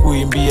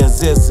 ningekuimbia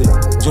zeze.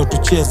 Jo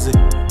tucheze,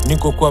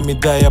 niko kwa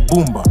midhaa ya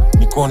bumba.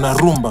 Niko na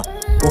rumba,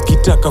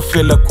 ukitaka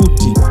Fela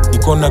Kuti.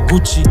 Niko na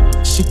Gucci,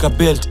 shika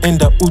belt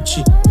enda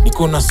uchi.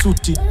 Niko na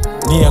suti,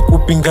 ni ya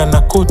kupinga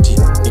na koti.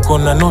 Niko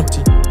na noti,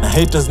 na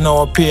haters na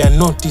wapea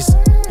notice.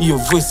 Iyo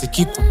voice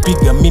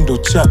kikupiga mindo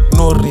Chuck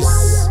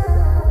Norris.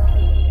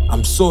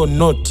 I'm so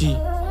naughty,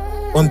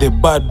 on the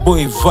bad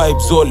boy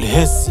vibes all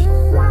hesi.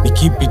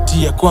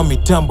 Nikipitia kwa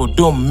mitambo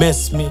don't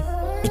mess me.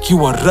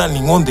 Nikiwa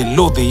running on the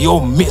low they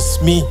all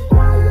miss me.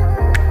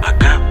 I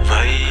got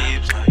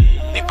vibes,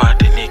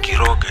 nipate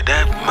nikiroga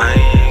that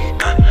mic.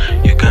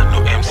 You got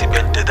no MC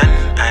better than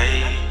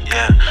I,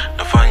 yeah.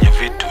 Nafanya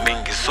vitu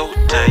mingi so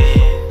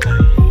tight.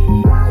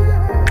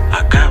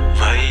 I got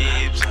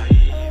vibes,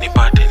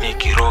 nipate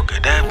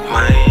nikiroga that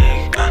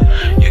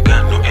mic. You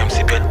got no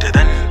MC better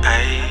than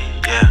I,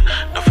 yeah.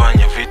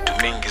 Nafanya vitu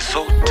mingi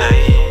so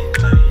tight.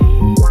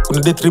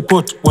 Kuna death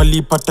report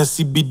walipata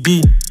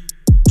CBD.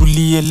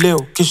 Tulie leo,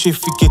 kesho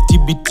ifike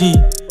TBT.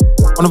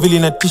 Ona vile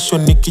inatisho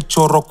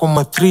nikichoro kwa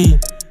 3.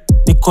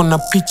 Niko na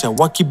picha,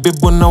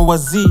 wakibebwa na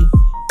wazii.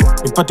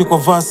 Nipate kwa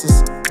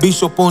verses,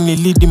 Bishop only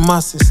lead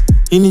masses.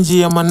 Hii ni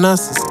njia ya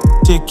manasis,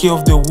 take care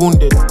of the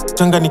wounded.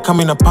 Tanga ni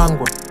kama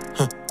inapangwa,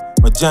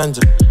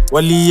 wajanja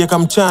waliieka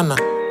mchana,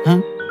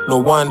 no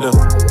wonder.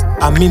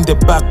 I'm in the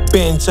back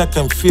bench, I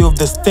can feel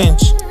the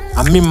stench.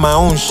 I'm in my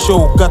own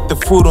show, got the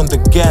foot on the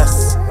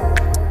gas.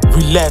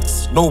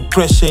 Relax, no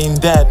pressure in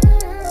that.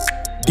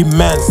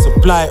 Demand,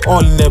 supply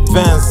all in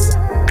advance.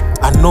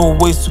 I know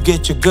ways to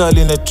get your girl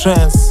in a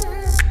trance.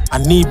 I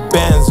need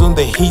bands on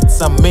the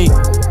hits I make.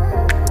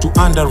 To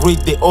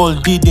underrate they all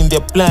did in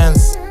their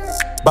plans.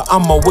 But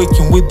I'm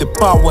awaking with the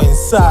power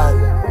inside.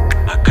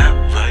 I got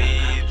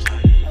vibes,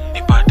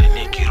 nipate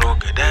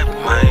nikiroga that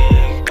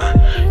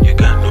mic. You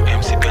got no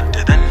MC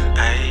better than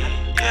I,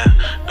 yeah.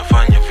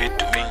 Nafanya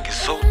vitu mingi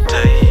so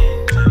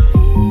tight.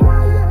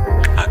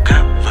 I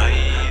got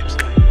vibes,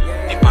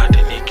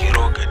 nipate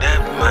nikiroga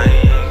that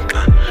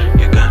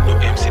mic. You got no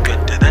MC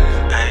better than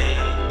I,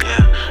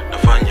 yeah.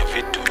 Nafanya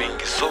vitu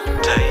mingi so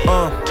tight.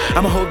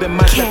 I'ma hold that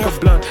mic like a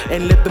blunt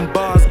and let them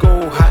bars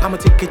go high. I'ma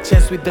take a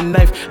chance with the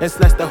knife and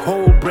slice the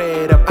whole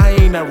bread up. I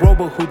ain't a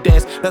robot who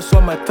dance, that's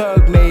why my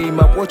thug name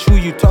up. Watch who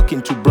you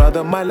talking to,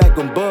 brother. My light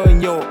gon' burn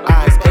your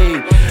eyes,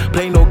 ayy.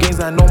 Play no games,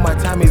 I know my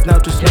time is now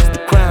to smash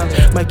the crown.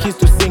 My kids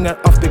to sing her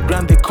off the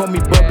ground, they call me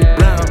Bobby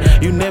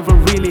Brown. You never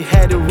really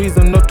had a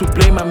reason not to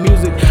play my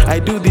music. I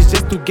do this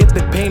just to get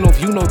the pain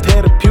off, you know,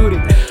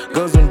 therapeutic.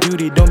 Girls on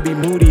duty, don't be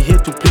moody, here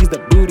to please the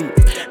booty.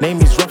 Name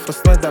is Rafa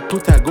Spada,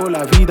 puta, go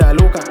la vida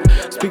loca.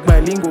 Speak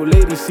bilingual,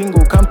 lady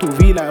single, come to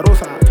Villa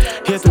Rosa.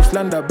 Here to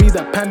slander, be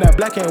the panda,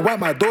 black and white,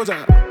 my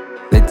doja.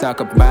 They talk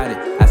about it,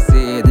 I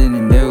see it in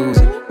the news.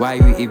 Why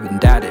you even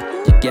doubt it?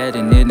 You're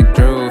getting in the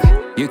groove,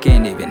 you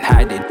can't even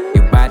hide it.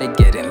 Your body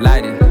getting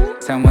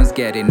lighted, someone's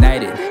getting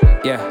knighted.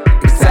 Yeah,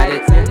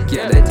 excited,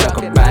 yeah, they talk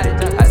about it.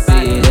 I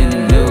see it in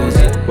the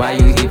news, why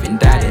you even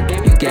doubt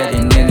it? You're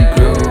getting in the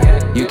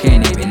groove, you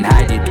can't even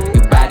hide it.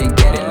 Your body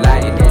getting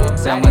lighted,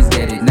 someone's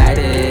getting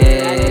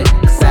knighted.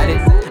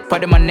 Excited,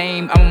 put in my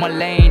name, I'm on my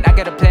lane, I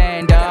got a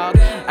plan, dog.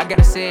 I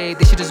gotta say,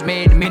 this shit just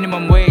made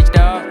minimum wage,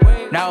 dog.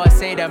 Now I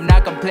say that I'm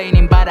not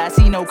complaining, but I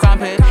see no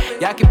compare.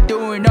 Y'all keep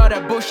doing all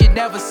that bullshit,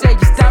 never say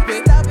you stop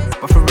it.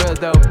 But for real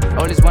though,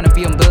 always wanna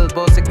be on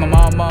billboards like my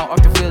mama.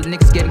 Off the field,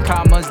 niggas getting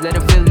commas, let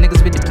them feel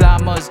niggas with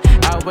diplomas.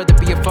 I'd rather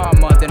be a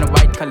farmer than a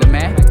white collar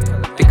man.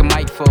 Pick a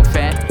mic for a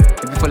fan,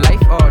 maybe for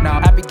life or now.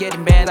 I be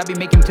getting bad, I be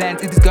making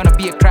plans, it is gonna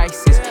be a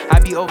crisis.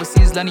 I be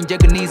overseas learning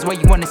Japanese, why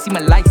you wanna see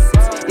my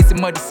license? It's a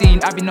murder scene,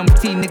 I be number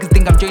 10, niggas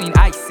think I'm joining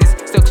ISIS.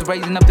 Stokes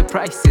raising up the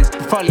prices,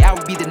 but probably I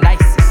would be the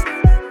nicest.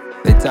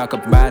 They talk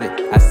about it,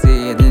 I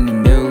see it in the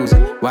news.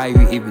 Why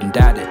you even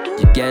doubt it?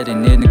 You're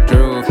getting in the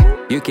groove,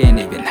 you can't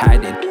even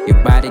hide it. Your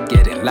body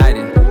getting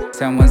lighted,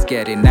 someone's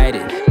getting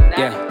knighted.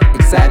 Yeah,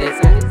 excited,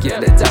 yeah,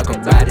 they talk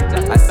about it.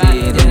 I see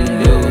it in the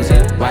news,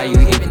 why you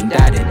even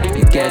doubt it?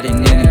 You're getting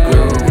in the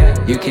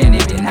groove, you can't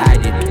even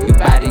hide it. Your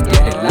body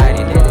getting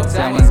lighted,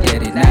 someone's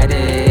getting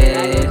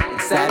knighted.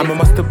 Excited. I'm a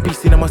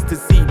masterpiece and I must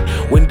succeed.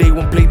 When they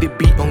won't play the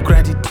beat on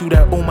gratitude,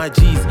 I owe my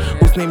G's.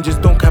 Whose name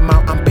just don't come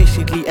out, I'm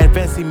patiently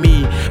advancing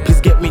me.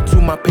 Please get me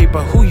to my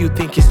paper, who you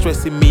think is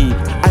stressing me?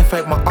 I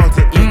fight my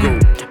alter ego.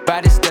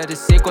 Body study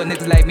sickle,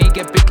 niggas like me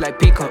get big like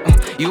pickle.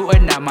 You are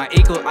not my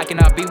equal, I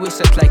cannot be with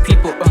such like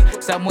people.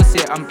 Someone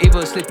say I'm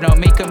evil, sleeping on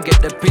me, come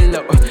get the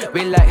pillow.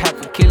 We like half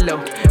a kilo,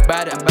 I'm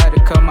about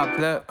to cut my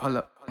blood. Hold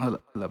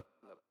up.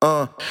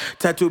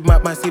 Tattooed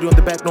my city on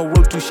the back, no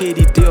road to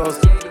shady deals.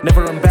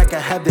 Never run back, I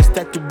had the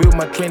stack to build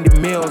my trendy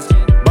meals.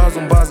 Bars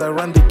on bars, I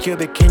run the kill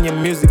the Kenyan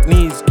music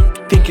needs.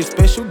 Think you're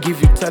special, give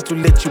you time to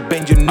let you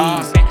bend your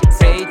knees.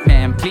 Say it,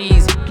 man,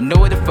 please, you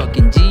know the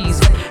fucking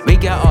G's. We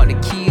got all the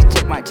keys,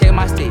 check my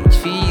stage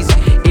fees.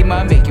 It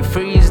might make you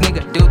freeze,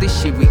 nigga, do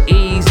this shit with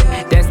ease.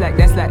 That's like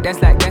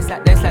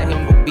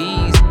humble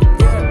bees.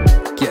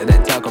 Yeah, they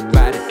talk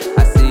about it,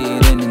 I see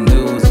it in the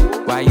news.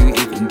 Why you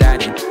even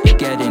doubt it? You're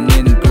getting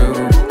in the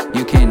groove,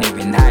 you can't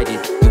even hide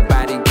it. Your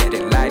body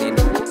getting lighted,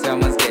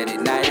 someone's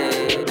getting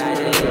knighted.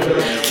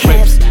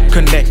 Raps,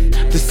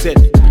 connect, the set.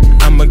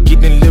 I'ma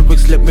get in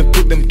lyrics, let me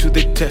put them to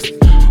the test.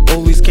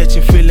 Always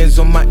catching feelings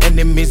on my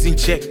enemies in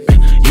check.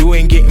 You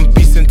ain't getting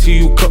peace until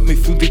you cut me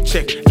through the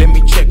check. Let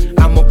me check,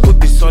 I'ma put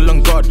this all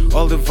on God.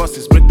 All the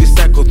verses break the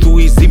cycle through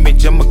his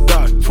image, I'm a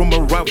god. From a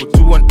rival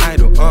to an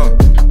idol,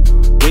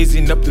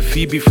 raising up the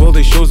fee before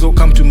the shows all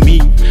come to me.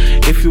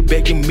 If you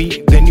begging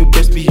me, then you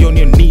best be on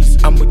your knees.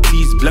 I'm a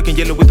tease, black and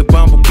yellow with the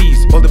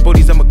bumblebees. All the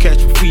bodies I'ma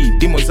catch for free.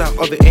 Demons out,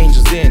 all the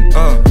angels in.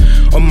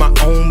 On my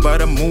own,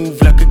 but I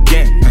move like a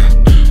gang.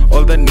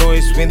 All that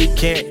noise when they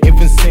can't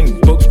even sing.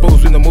 Box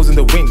pose when the moves in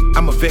the wing.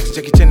 I'm a vex,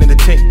 Jackie Chan in the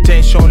tank.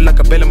 Tension like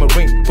a bell in my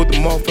ring. Put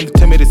them off and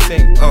tell me to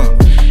sing.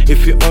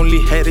 If you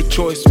only had a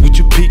choice, would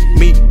you pick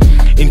me?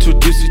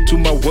 Introduce you to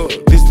my world,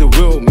 this the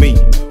real me.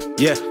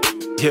 Yeah.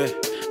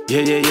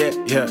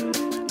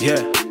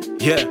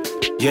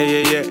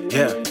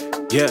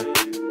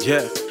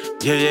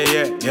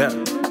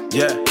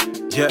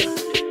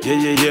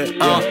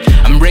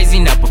 I'm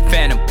raising up a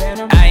phantom,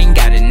 I ain't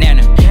got a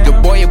nana.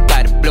 Your boy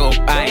about to blow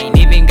up, I ain't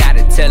even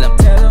gotta tell him.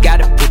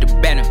 Gotta put the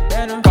banner,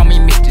 call me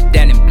Mr.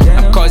 Denim.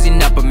 I'm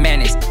causing up a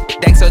menace,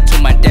 thanks all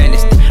to my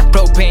dentist.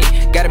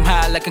 Propane, got him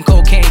high like in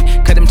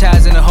cocaine. Cut them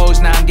ties in the holes,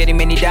 now I'm getting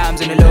many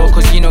dimes in the low.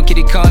 Cause you know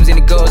kitty comes and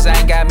it goes, I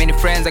ain't got many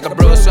friends, I got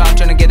bros. So I'm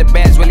tryna get the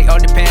bands, well it all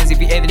depends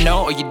if you either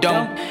know or you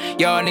don't.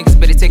 Y'all niggas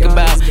better take a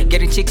bow,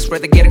 getting chicks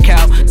rather get a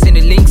cow. Send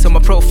the links on my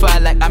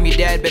profile like I'm your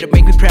dad, better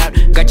make me proud.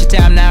 Got your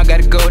time now,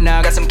 gotta go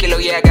now. Got some kilo,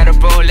 yeah, gotta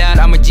roll out.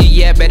 I'm a G,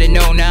 yeah, better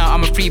know now.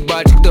 I'm a free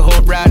bar, took the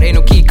whole route. Ain't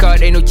no key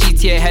card, ain't no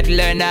cheats, yeah. Had to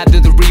learn how to do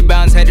the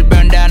rebounds, had to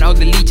burn down all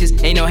the leeches.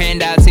 Ain't no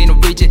handouts, ain't no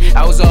reaching.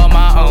 I was on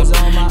my own,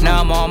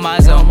 now I'm on my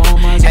zone.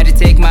 Had to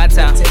take my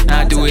time, now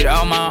I do it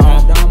on my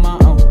own.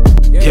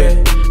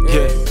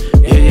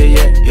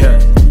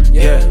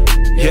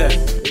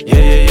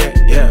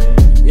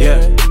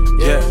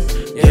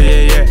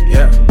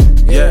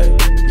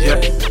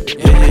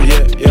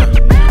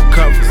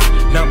 Covers,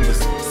 numbers,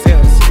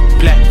 sales,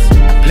 plaques,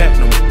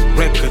 platinum,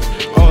 record,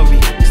 all the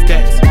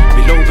stats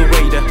below the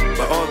radar,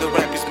 but all the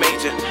rap is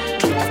major.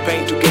 Truth of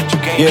pain to get you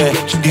game. Yeah,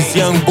 these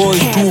young boys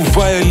too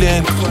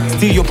violent.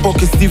 Steal your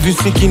pockets, leave you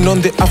sinking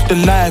on the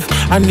afterlife.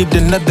 I need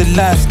another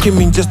life,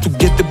 skimming just to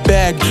get the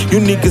bag. You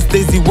niggas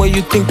lazy, why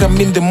you think I'm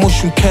in the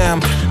motion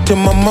cam? Tell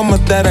my mama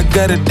that I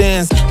gotta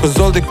dance, cause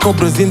all the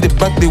cobras in the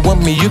back, they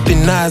want me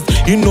euthanized.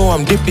 You know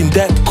I'm deep in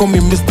that, call me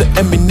Mr.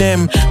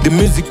 Eminem. The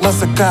music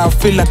massacre, I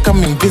feel like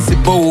I'm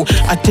invincible.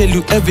 I tell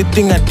you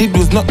everything I did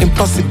was not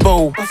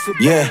impossible.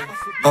 Yeah.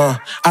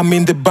 I'm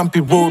in the bumpy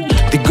road.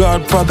 The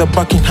Godfather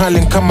back in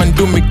Harlem, come and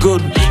do me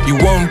good. You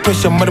want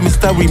pressure, madam,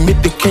 we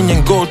meet the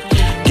Kenyan goat.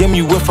 Game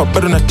you UEFA,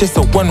 but on a test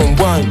a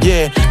one-on-one,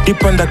 yeah.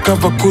 Deep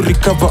undercover, could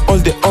recover all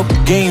the up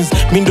gains.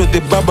 Mindo the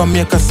baba,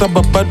 miaka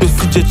saba, bado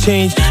sija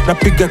change.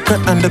 Napiga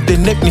cut under the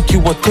neck,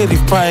 nikiwa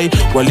terrified.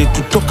 Wale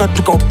tutoka,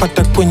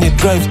 tukaupata kwenye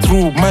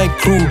drive-through. My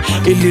crew,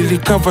 ili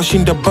recover,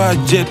 shinda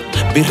budget.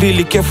 Be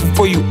really careful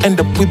before you end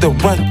up with a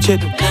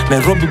ratchet.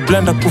 Nairobi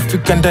blanda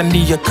kufika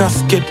ndani ya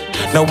casket.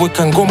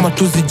 Naweka ngoma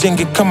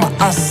tuzijenge kama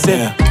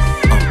asset.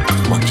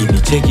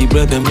 Wakinicheki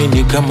brother,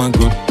 mini kama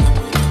good.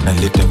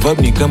 Naleta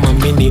vibe ni kama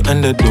mini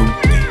underdog.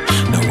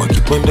 Na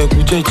wakipenda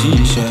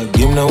kuchachisha,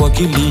 game na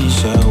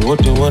wakilisha,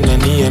 wote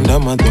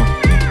wananiandama though.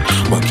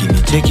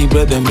 Wakinicheki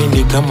brother,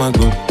 mini kama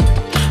good.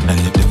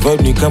 Naleta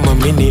vibe ni kama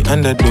mini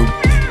underdog.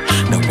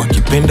 Na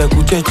wakipenda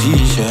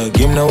kuchachisha,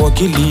 game na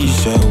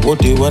wakilisha,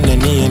 wote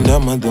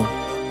wananiandama though.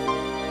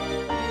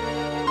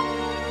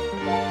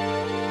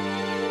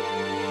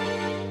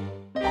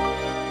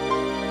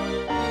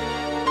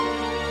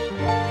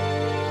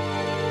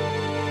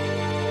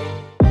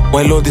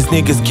 While all these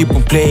niggas keep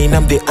on playing,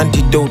 I'm the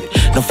antidote.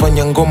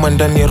 Nafanya ngoma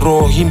ndani ya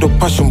raw, hindo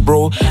passion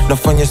bro.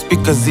 Nafanya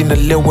speakers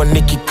zinalewa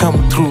niki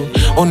come through.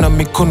 Ona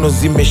mikono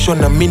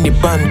zimeshona mini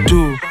band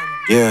too.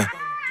 Yeah,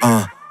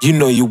 you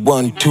know you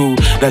want to.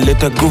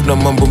 Naleta groove na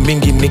mambo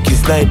mingi niki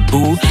slide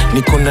boo.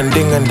 Niko na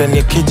ndenga ndani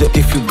ya keja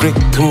if you break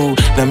through.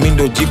 Na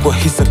mindo jikwa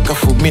hisa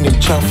kafu mini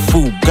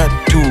mchafu. Got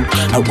to,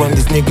 I run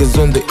these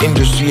niggas on the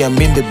industry, I'm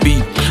in the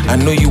beat. I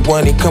know you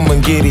want it, come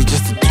and get it,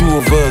 just the two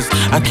of us.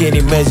 I can't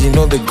imagine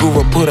all the groove,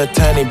 I put a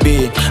tiny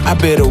bit. I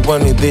better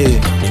run with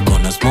it.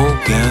 Niko na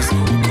smoke gas,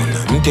 niko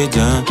na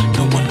mteja.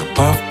 Na wanna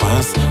puff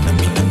pass, na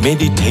mina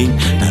meditate.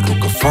 Na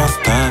ruka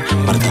faster,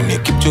 marathon ya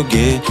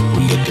Kipchoge.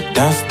 Ulete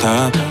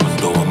duster,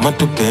 ndo wa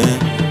matope.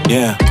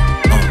 Yeah,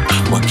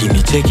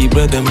 wakinicheki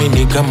brother,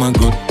 mini kama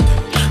good.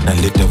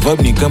 Naleta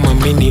vibe ni kama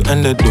mini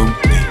underdog.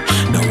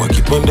 Na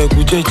wakipenda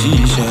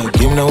kuchachisha,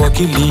 game na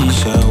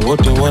wakilisha,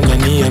 wote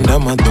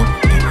wananiandama though.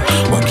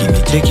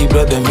 Wakinicheki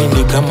brother,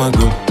 mini kama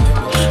good.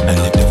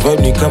 Naleta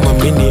vibe ni kama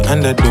mini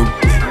underdog.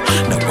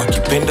 Na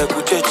wakipenda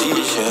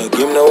kuchachisha,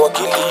 game na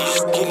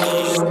wakilisha.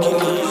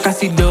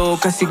 Kasido,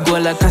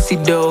 kasigwala,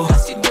 kasido.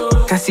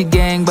 Kasi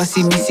gang,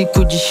 basi misi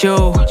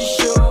kujishow.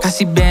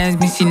 Kasi bands,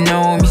 misi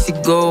no, misi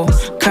go.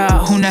 Ka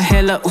huna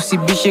hela,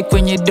 usibishe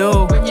kwenye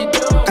do.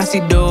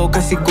 Kasido,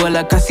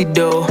 kasigwala,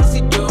 kasido.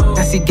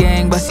 Kasi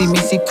gang, basi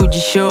misi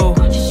kujishow.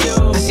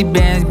 Kasi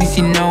bands,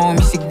 misi no,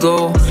 misi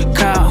go.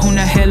 Ka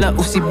huna hela,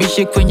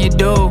 usibishe kwenye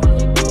do.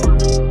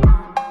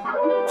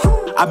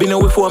 I've been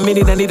away for a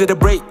minute, I needed a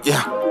break,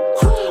 yeah.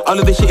 All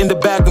of this shit in the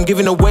bag, I'm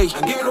giving away.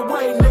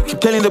 Keep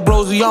telling the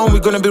bros we on, we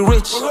gonna be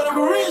rich.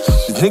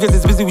 These niggas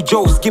is busy with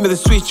jokes, give me the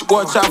switch.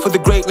 Watch out for the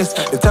greatness.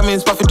 The time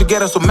is perfect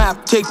together, so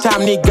map, take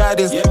time, need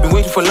guidance. Been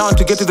waiting for long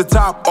to get to the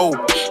top, oh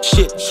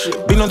shit.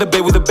 Been on the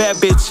bed with a bad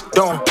bitch,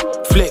 don't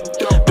flip.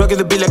 Drug in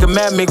the beat like a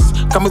mad mix,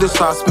 come with the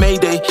sauce,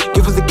 Mayday.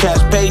 Give us the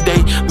cash,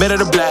 payday. Men of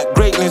the black,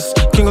 greatness,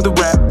 king of the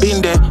rap,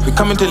 been there. We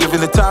coming to live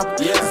in the top,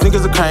 these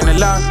niggas are crying a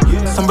lot.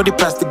 Somebody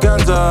pass the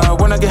guns up,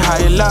 wanna get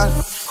high a lot.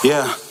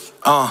 Yeah,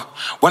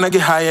 when I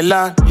get high a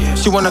lot.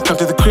 She wanna come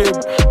to the crib,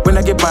 when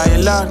I get by a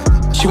lot.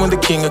 She want the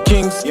king of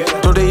kings,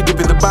 though they deep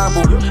in the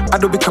Bible. I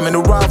do becoming a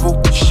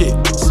rival, shit,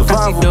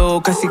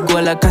 survival. Kasido,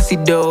 kasigwala,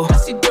 kasido.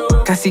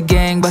 Kasi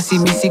gang, basi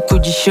misi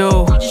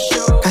kujishow.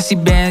 Kasi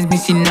bands,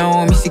 misi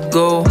no, misi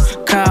go.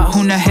 Ka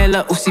huna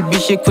hela,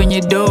 usibishe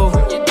kwenye do.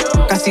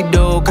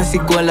 Kasido,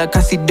 kasigwala,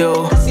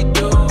 kasido.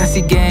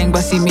 Kasi gang,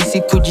 basi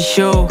misi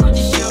kujishow.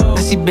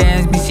 Kasi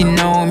bands, misi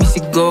no, misi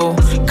go.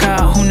 Ka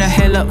huna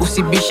hela,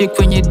 usibishe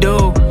kwenye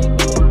do.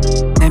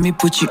 Let me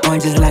put you on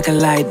just like a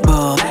light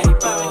bulb.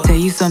 Tell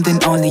you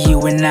something only you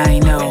and I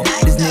know.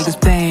 These niggas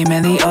playing,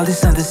 man, they all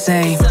just sound the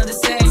same.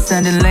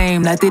 Sounding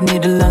lame, like they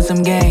need to learn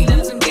some game.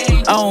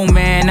 Oh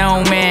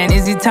man,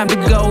 is it time to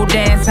go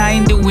dance? I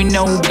ain't doing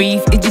no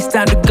beef, it's just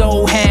time to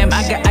go ham.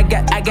 I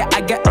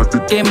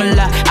got game a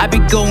lot. I be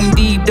going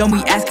deep, don't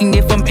be asking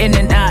if I'm in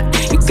and out.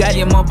 You got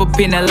him up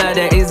in a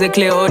ladder, is a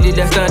clear order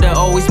that starter.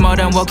 Always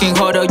smarter, walking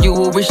harder. You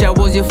will wish I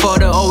was your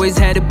father. Always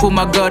had to put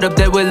my guard up.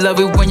 They will love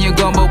it when you're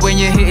gone, but when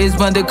you're here, it's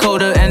run the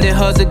colder. And the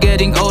hustle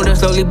getting older.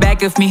 Slowly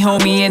back of me,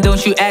 homie, and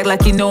don't you act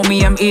like you know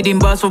me. I'm eating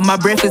bars for my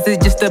breakfast.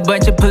 It's just a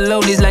bunch of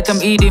polonies, like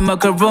I'm eating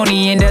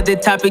macaroni. And that the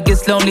topic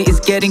gets lonely. It's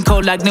getting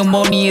cold like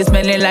pneumonia.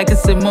 Smelling like a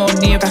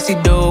Simonia.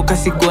 Kasido,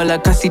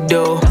 kasigwala,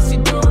 kasido.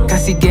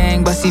 Kasi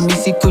gang, basi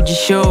misi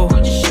kujishow.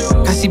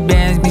 Kasi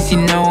bands, misi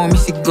no,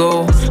 misi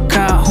go.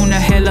 Ka huna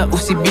hela,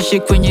 usibishe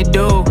kwenye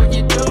do.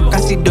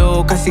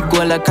 Kasido,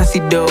 kasigwala,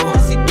 kasido.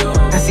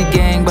 Nasi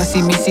gang,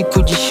 basi misi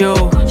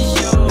kujishow.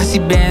 Nasi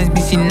bands,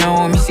 misi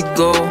no, misi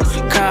go.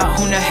 Ka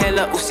huna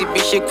hela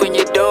usibishe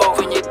kwenye do.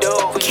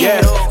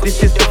 Yeah,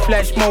 this is the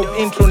flash mob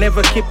intro,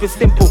 never keep it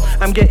simple.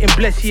 I'm getting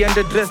blessed, she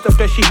underdressed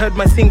after she heard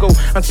my single.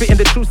 I'm spitting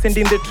the truth,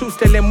 sending the truth,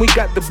 tell them we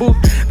got the boot.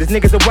 These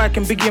niggas are whack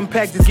and big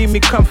impact, just give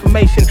me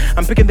confirmation.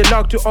 I'm picking the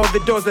lock to all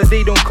the doors that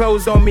they don't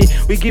close on me.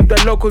 We give the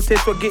local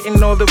taste for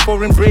getting all the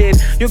foreign bread.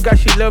 You got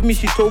she love me,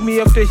 she told me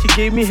after she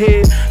gave me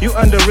head. You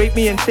underrate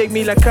me and take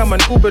me like I'm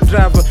an Uber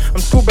driver. I'm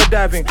scuba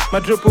diving, my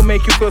drip will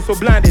make you feel so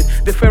blinded.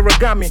 The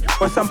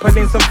Ferragamo, or some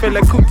palin, some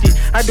fella coochie.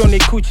 I don't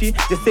need coochie,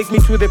 just take me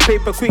to the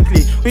paper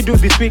quickly. We do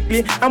this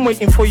weekly, I'm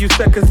waiting for you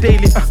suckers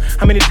daily.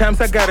 How many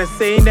times I gotta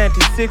say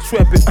 96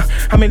 rapping?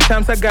 How many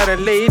times I gotta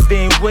lay it? They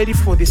ain't ready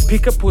for this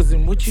speaker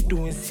posing. What you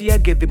doing? See, I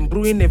get them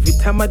brewing every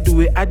time I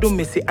do it. I don't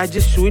miss it, I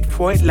just shoot it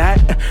for it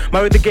like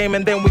marry the game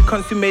and then we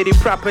consummate it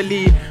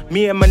properly.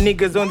 Me and my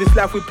niggas on this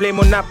life, we play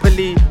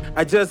Monopoly.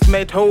 I just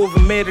met Hove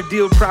and made a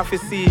deal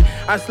prophecy.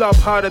 I slop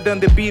harder than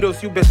the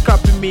Beatles, you best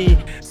copy me.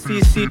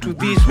 CC to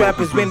these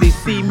rappers when they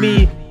see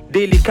me.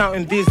 Daily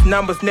counting these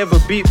numbers never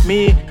beat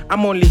me.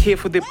 I'm only here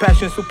for the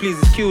passion, so please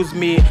excuse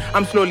me.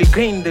 I'm slowly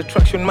gaining the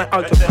traction, my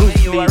alter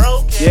Bruce Lee.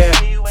 Yeah,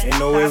 ain't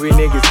no way we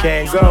niggas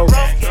can't go.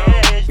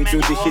 We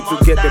do this shit to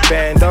get the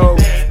band up.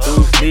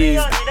 Bruce Lee,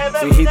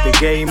 we heat the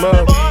game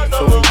up.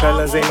 So in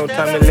colors, ain't no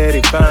time to let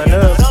it find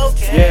us.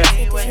 Yeah,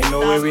 ain't no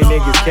way we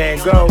niggas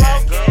can't go.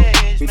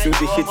 We do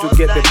this shit to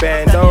get the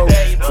band up.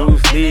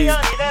 Bruce Lee,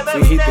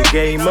 we heat the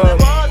game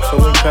up.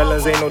 So in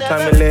colors, ain't no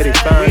time to let it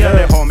find we us.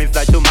 are the homies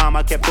that your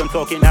mama kept on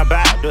talking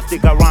about. Don't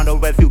stick around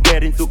or else you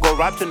get into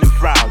corruption and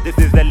fraud. This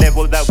is the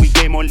level that we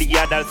game, only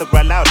adults are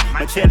allowed.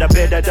 My cheddar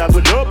better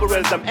double up or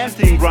else I'm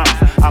emptying grams.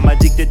 I'm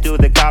addicted to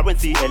the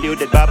currency,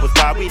 eluded by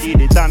prosperity.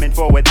 Determined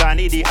for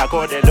eternity,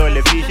 accorded all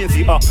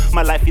efficiency.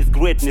 My life is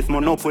greatness,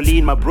 monopoly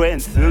in my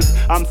brains.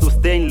 I'm so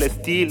stainless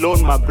steel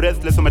on my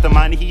breastless. So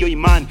matamani hiyo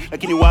imani,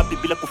 lakini wapi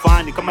bila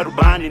kufani. Kama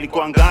rubani,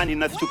 niko angani,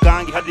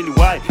 nasichukangi hadi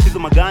niwai. Hizo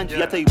maganji,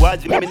 hata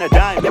iwaji, mimi na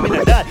die.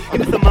 Give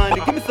me some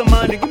money, give me some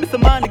money, give me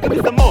some money, give me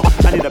some more.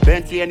 I need a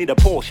Bentley, I need a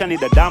Porsche, I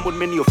need a diamond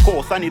mini, of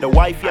course. I need a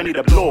wifey, I need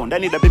a blonde, I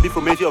need a baby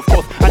from Asia, of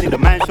course. I need a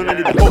mansion, I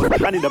need a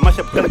house, I need a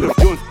mashup Telegraph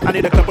Jones. I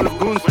need a couple of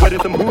goons, wearing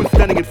some boots,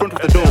 standing in front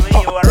of the door.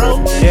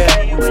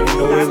 Yeah, you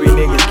know where we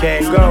niggas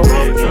can't go.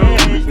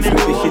 We do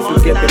this shit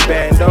to get the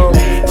band up. We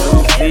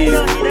heat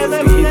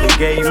the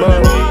game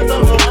up.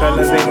 So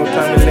colors ain't no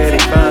time to let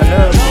it find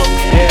us.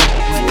 Yeah,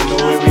 you know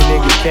where we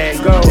niggas can't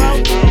go.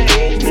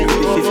 We do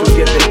this shit to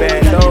get the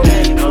band up. We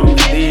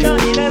heat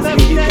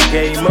the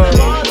game up.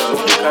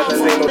 So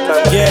colors ain't no time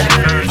to let it find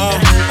us.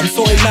 I'm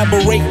so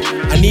elaborate,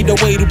 I need a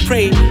way to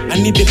pray. I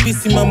need the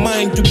peace in my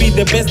mind to be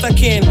the best I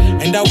can.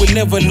 And I will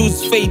never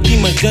lose faith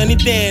in my journey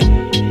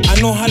then. I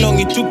know how long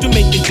it took to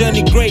make the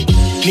journey great.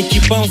 Nicky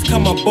bounce,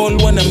 come a ball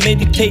wanna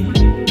meditate.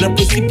 Not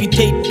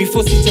precipitate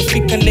before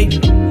sitafika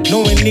late.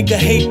 No a nigga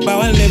hate, but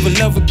I'll never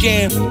love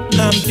again.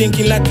 I'm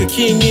thinking like a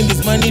king in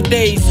these money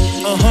days.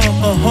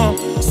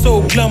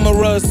 So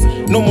glamorous,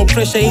 no more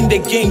pressure in the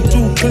game,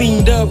 too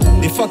cleaned up.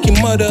 They fucking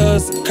murder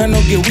us,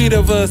 cannot get rid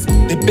of us.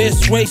 The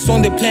best race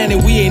on the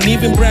planet, we ain't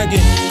even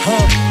bragging.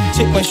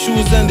 Check my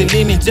shoes and the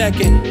linen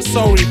jacket.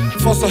 Sorry,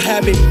 force of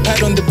habit,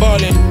 pat on the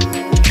ballin'.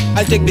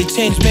 I'll take the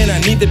change, man, I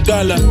need the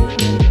dollar.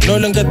 No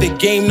longer the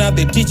game, now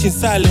they're teaching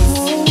silence.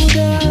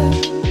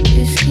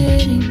 It's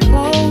getting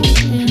cold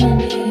in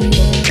here.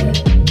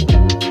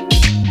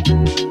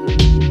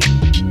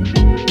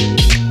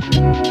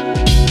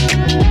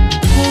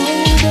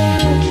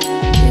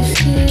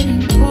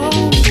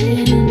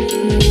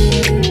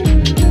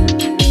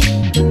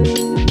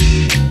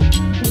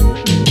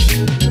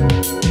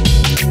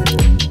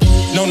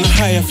 Naona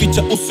haya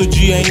ficha uso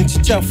juu ya inchi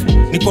chafu.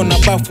 Niko na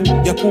bafu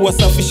ya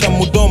kuwasafisha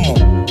mudomo.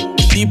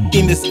 Deep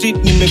in the street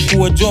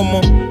nimekuwa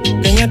jomo.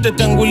 Kenyatta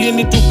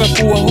tangulini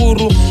tukakuwa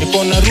huru.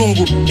 Niko na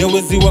rungu ya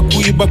wezi wa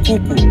kuiba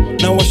kuku.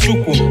 Na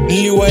washuku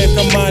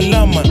niliwaeka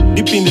maalama.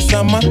 Deep in the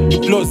summer,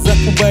 diplo za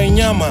kubai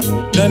nyama.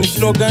 Dani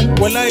slogan,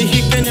 walai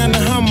hii Kenya na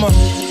hama.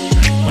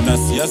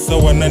 Wanasiasa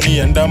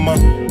wananiandama.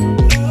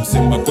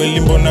 Sema kweli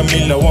mbona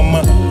mila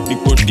wama.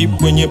 Niko deep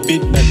kwenye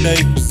beat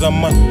nadai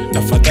kuzama.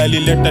 Tafadhali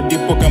leta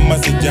dipo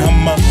kama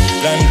sijahama.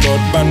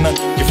 Landlord bana,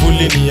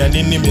 kifuli ni ya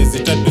nini miezi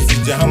 3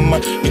 sijahama.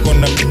 Niko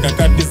na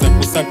mikakati za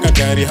kusaka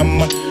gari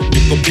hama.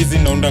 Niko busy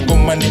naunda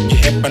ngoma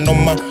nikihepa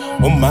noma.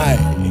 Oh my.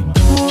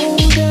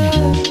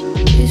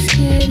 It's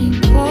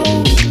getting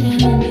cold in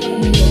here.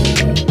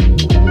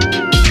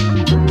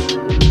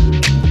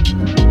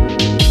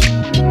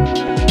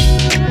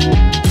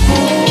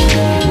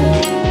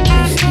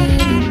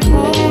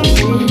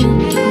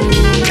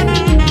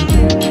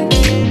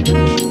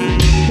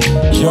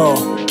 Yo,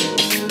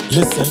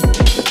 listen.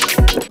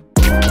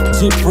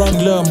 Jeep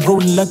Wrangler, I'm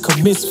rolling like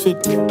a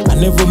misfit. I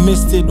never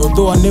missed it,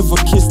 although I never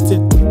kissed it.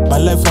 My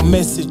life a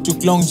mess, it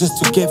took long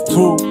just to get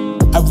through.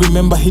 I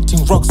remember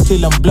hitting rocks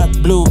till I'm black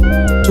blue.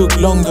 Took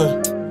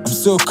longer, I'm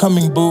still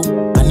coming boo.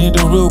 I need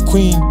a real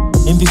queen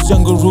in this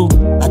jungle route.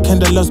 I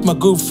kinda lost my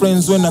good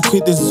friends when I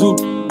quit the zoo.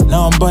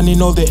 Now I'm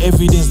burning all the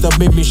evidence that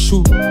made me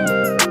shoot.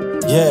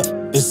 Yeah,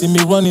 They see me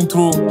running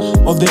through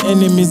all the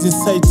enemies in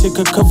sight, take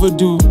a cover,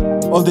 do.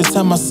 All the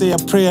time I say a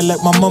prayer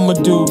like my mama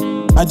do.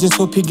 I just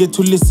hope you get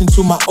to listen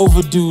to my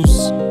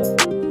overdues.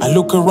 I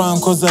look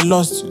around cause I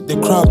lost you. The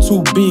crowd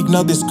too big,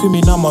 now they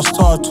screaming I'm a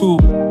star too.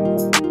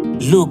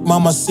 Look,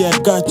 mama say I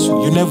got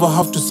you. You never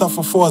have to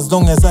suffer for as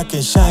long as I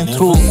can shine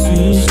through.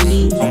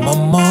 I'm my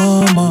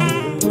mama.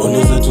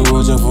 Always had to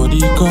watch out for the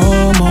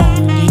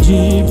common. The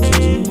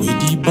gypsy, with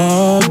the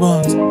bad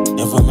ones.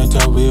 Never met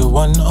her with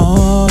one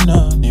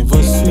honor.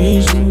 Never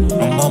switched.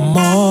 I'm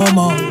my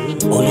mama.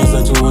 Always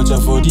had to watch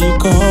out for the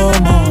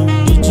common.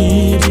 The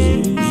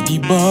gypsy, with the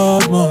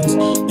bad ones.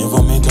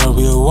 Never met her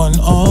with one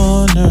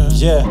honor.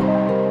 Yeah,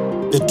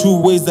 the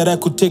two ways that I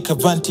could take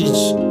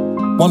advantage.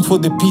 One for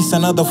the peace,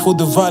 another for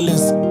the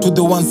violence. To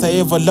the ones I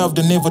ever loved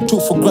and never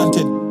took for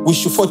granted.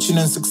 Wish you fortune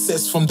and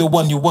success from the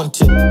one you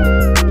wanted.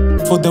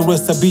 For the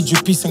rest, I bid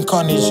you peace and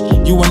carnage.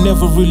 You were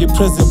never really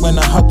present when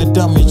I had the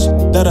damage.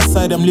 That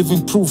aside, I'm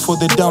living proof for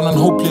the down and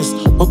hopeless.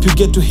 Hope you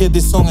get to hear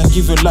this song and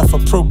give your life a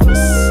progress.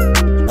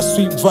 A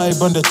sweet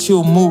vibe and a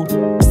chill mood.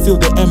 Still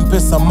the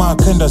M-Pesa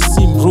mark and I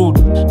seem rude.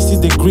 See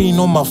the green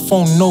on my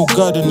phone, no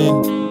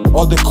gardening.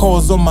 All the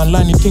calls on my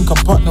line, you think I'm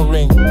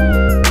partnering.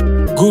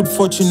 Good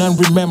fortune and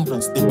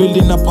remembrance. They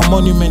building up a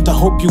monument, I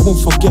hope you won't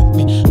forget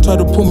me. Try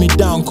to pull me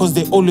down cause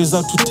they always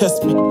out to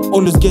test me.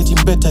 Always getting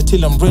better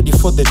till I'm ready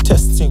for the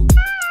testing.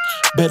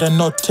 Better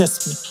not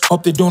test me,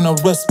 hope they don't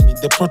arrest me.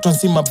 The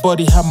protons in my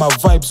body have my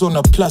vibes on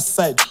a plus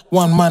side.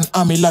 One man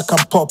army like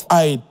I'm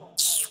pop-eyed.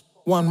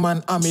 One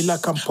man army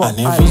like I'm pop-eyed.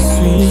 I never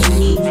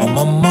switch on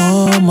my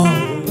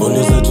mama.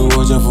 Always had to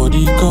watch out for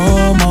the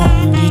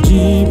common. The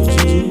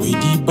gypsy, with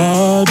the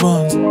bad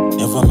ones.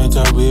 Never met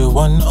her with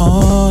one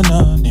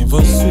honor.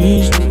 Never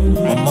switched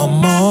on my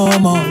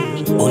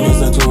mama. Always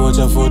had to watch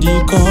out for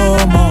the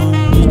common.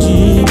 The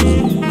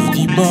gypsy, with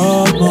the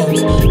bad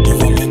ones.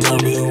 Never met her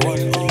with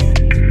one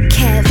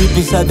honor. Deep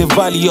inside the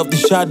valley of the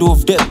shadow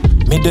of death.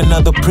 Made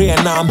another prayer,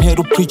 now I'm here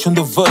to preach on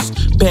the verse.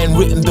 Pen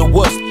written the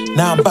worst,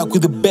 now I'm back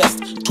with the best.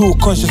 Too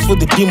conscious for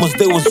the demons,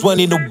 they was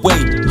running away,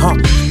 huh?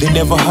 They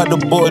never had a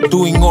boy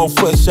doing all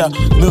fresher.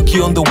 Milky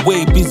on the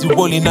way, busy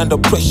rolling under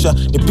pressure.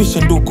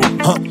 Nipishe ndugu,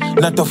 huh?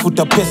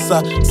 Natafuta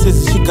pesa.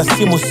 Sezi shika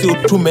simu sio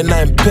tume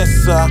na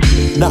mpesa.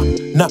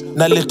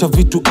 Na leta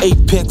vitu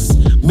Apex.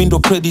 Mindo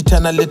Predator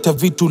na leta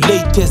vitu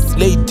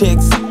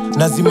latex.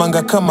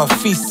 Nazimanga kama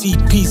fisi,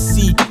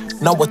 PC.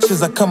 Na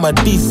wacheza kama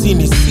DC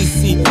ni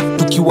sisi.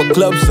 Tukiwa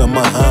clubs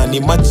samahani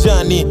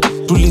majani.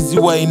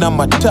 Tuliziwa ina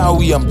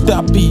matawi ya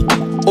mtapi.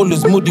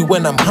 Always moody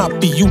when I'm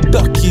happy, you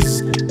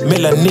duckies.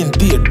 Melanin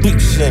the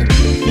addiction,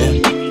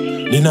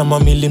 yeah. Nina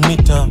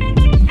mamilimita.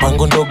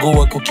 Mpango ndogo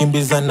wa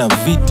kukimbiza na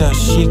vita.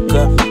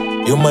 Shika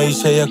yo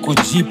maisha ya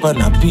kujipa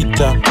na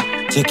pita.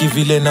 Cheki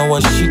vile na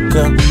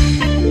washika.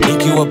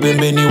 Nikiwa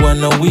pembeni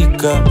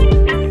wanawika.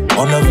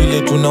 Ona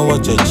vile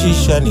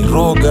tunawachachisha ni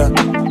roga.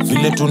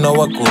 Vile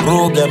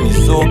tunawakoroga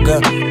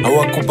mizoga.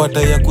 Hawakupata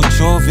ya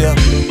kuchovya,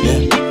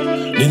 yeah.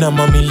 Nina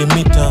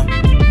mamilimita.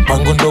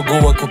 Mpango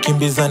ndogo wa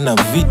kukimbiza na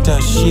vita.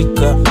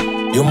 Shika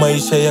yo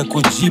maisha ya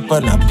kujipa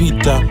na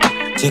pita.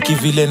 Cheki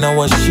vile na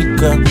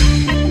washika.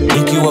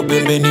 Nikiwa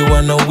pembeni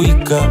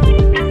wanawika.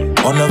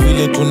 Ona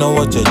vile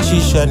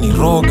tunawachachisha ni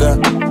roga.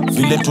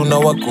 Vile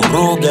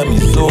tunawakoroga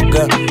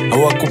mizoga.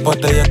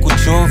 Hawakupata ya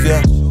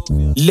kuchovya.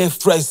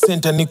 Left right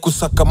center ni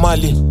kusaka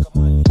mali.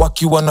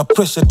 Wakiwa na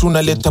pressure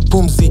tunaleta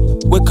pumzi.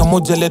 Weka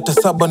moja leta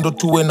saba ndo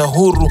tuwe na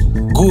huru.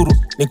 Guru,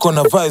 niko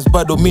na vibes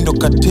bado mindo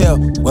cartel.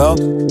 Well,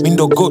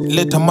 mindo goat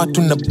leta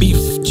matu na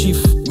beef chief.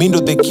 Mindo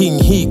the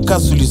king he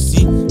castle you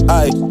see.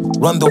 I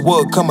run the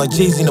world kama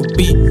Jay-Z na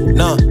beat.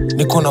 Nah,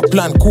 niko na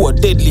plan kuwa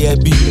deadly I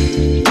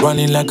be.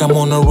 Running like I'm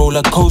on a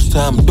roller coaster.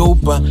 I'm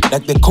doper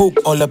like the coke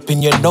all up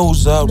in your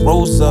nose,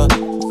 Rosa.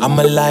 I'm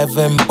alive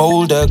and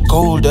bolder,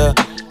 colder.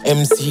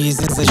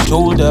 MCs is a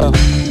shoulder.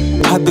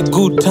 Had the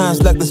good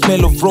times like the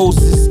smell of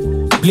roses.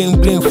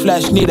 Bling bling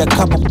flash, need a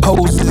couple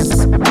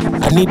poses.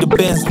 I need a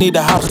Benz, need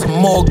a house and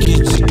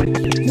mortgage.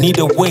 Need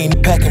a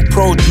Wayne packing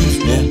produce,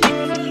 yeah.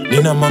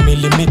 Nina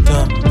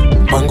mamilimita.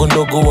 Mpango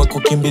ndogo wa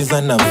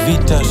kukimbiza na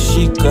vita.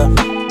 Shika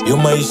yo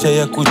maisha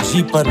ya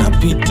kujipa na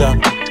pita.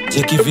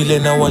 Cheki vile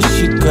na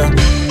washika.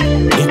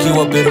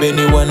 Nikiwa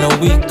pembeni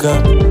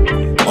wanawika.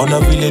 Ona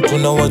vile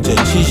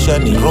tunawachachisha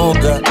ni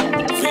roga.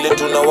 Vile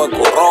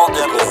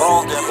tunawakoroga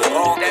miroga.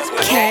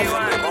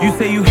 You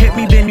say you hate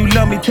me, then you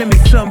love me, tell me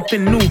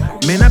something new.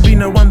 Man, I've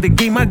been around the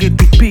game, I get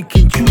to pick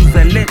and choose.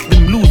 I let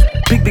them loose,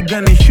 pick the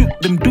gun and shoot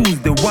them dudes.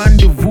 The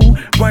rendezvous,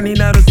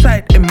 running out of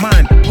sight and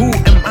mind. Who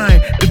am I?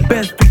 The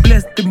best to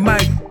bless the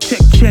mic.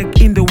 Check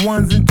in the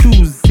ones and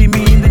twos. See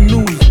me in the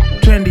news,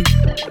 trendy,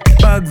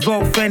 bags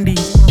all Fendi.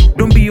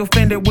 Don't be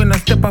offended when I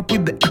step up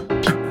with the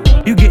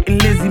You getting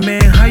lazy,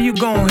 man, how you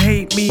gon'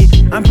 hate me?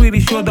 I'm pretty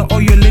sure that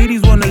all your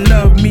ladies wanna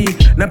love me.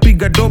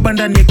 Napiga doba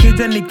ndani ya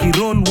keja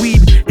nikiroll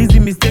weed. Hizi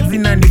mistakes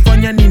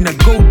zinanifanya nina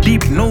go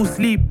deep, no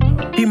sleep.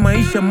 Hii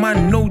maisha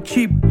man, no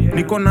cheap.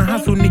 Niko na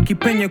hustle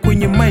nikipenya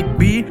kwenye mic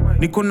B.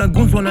 Niko na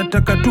guns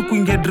wanataka tu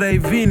kuingia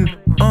drive in.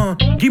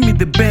 Give me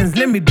the Benz,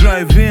 let me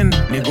drive in.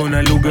 Niko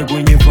na lugha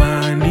kwenye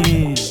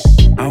vani.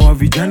 Hawa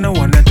vijana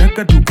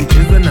wanataka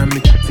tukicheza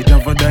nami,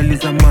 sitafadhali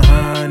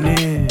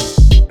samahani.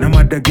 Na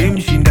mada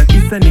game shinda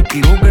kisa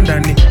nikiroga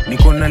ndani,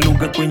 niko na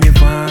lugha kwenye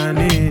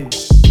fani.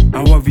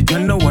 Hawa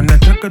vijana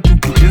wanataka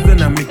tukicheza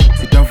nami,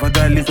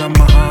 sitafadhali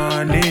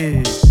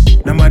samahani.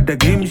 Na mada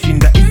game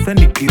shinda isa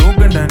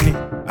nikiroga ndani.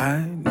 I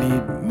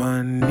need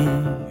money,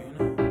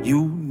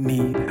 you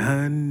need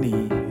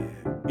honey.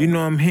 You know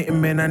I'm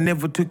hitting, man, I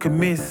never took a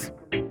miss.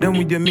 Done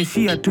with your miss,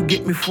 she had to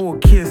get me for a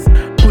kiss.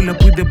 Pull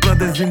up with the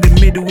brothers in the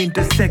middle,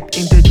 intersect,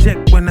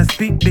 interject. When I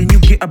speak, then you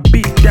get a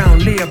beat down,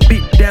 lay a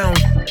beat down.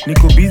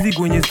 Niko busy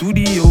kwenye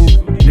studio,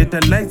 let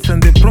the lights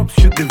and the props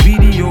shoot the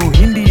video.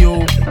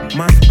 Hindio,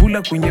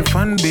 maspula kwenye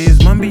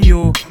fanbase,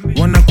 mambio.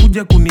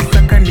 Wanakuja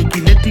kunisaka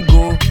nikileti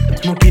go.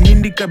 Smoking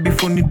indica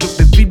before ni drop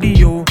the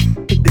video.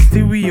 Hit the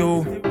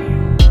stereo.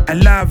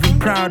 Alive and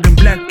proud and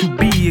black to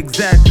be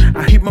exact.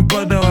 I hit my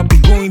brother up, we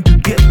going to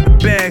get the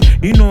bag.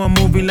 You know I'm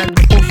moving like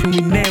the ocean,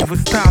 we never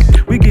stop.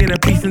 We get a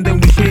piece and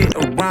then we share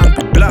around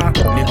the block.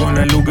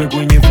 Nigona lugha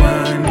kwenye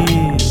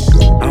fani.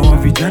 Hawa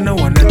vijana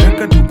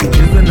wanataka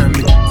tukicheza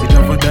nami,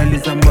 sitafadhali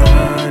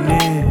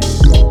samahani.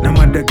 Na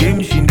mada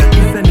game shinda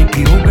kisa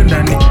nikiroga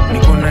ndani,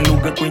 nikona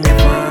lugha kwenye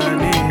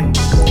fani.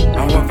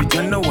 Hawa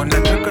vijana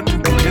wanataka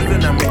tukicheza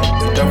nami,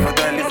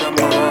 sitafadhali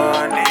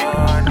samahani.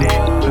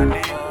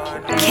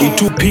 We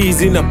two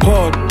peas in a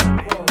pod,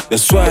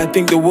 that's why I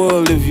think the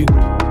world of you.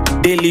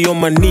 Daily on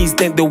my knees,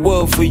 thank the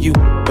world for you.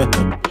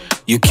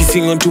 You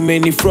kissing on too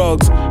many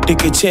frogs,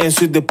 take a chance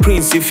with the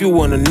prince if you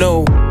wanna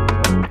know.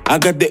 I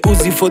got the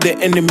Uzi for the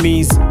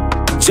enemies,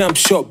 jump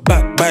shot,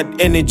 back, bad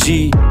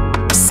energy.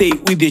 Say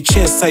it with your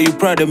chest, are you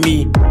proud of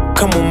me?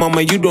 Come on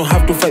mama, you don't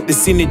have to fight the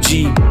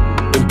synergy.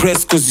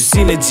 Impressed cause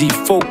you synergy,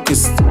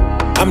 focused.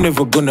 I'm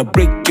never gonna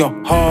break your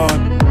heart.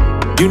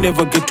 You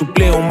never get to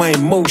play on my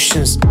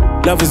emotions.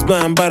 Love is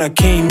blind, but I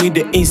came with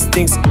the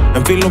instincts.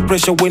 And feel no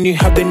pressure when you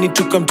have the need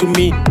to come to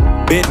me.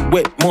 Bed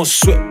wet, more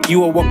sweat,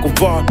 you a work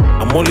of art.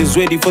 I'm always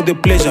ready for the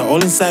pleasure,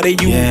 all inside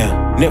of you.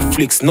 Yeah,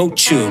 Netflix, no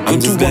chill, I'm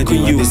just glad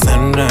you at the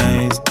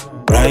sunrise,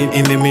 right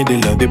in the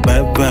middle of the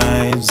bad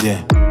vibes,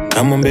 yeah.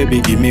 Come on baby,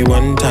 give me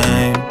one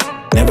time.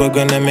 Never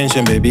gonna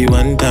mention baby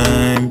one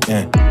time,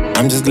 yeah.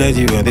 I'm just glad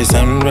you at the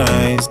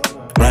sunrise,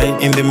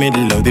 right in the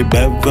middle of the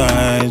bad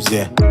vibes,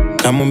 yeah.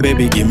 Come on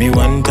baby, give me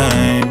one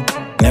time.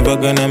 Never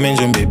gonna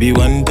mention baby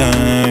one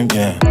time,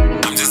 yeah.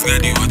 I'm just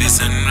glad you at the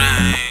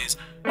sunrise,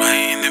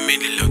 right in the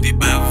middle of the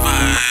bad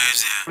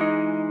vibes,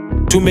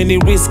 yeah. Too many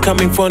risks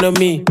coming in front of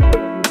me.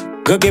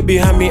 Girl, get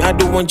behind me, I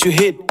don't want you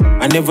hit.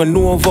 I never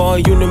knew of all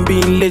you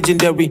being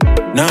legendary.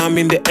 Now I'm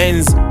in the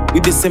ends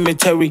with the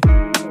cemetery.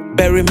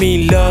 Bury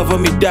me in love,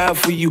 let me die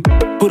for you.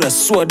 Put a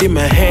sword in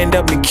my hand,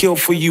 let me kill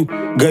for you.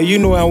 Girl, you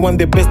know I want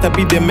the best, I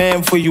be the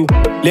man for you.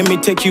 Let me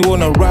take you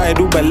on a ride,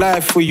 Uber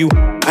life for you.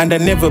 And I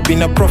never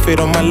been a prophet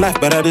on my life,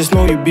 but I just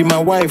know you be my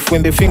wife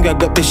when the finger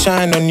got the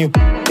shine on you.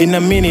 In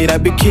a minute, I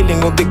be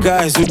killing all the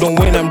guys who don't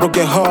win and broke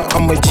your heart.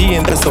 I'm a G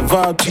and that's a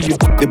vow to you,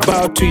 they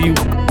bow to you.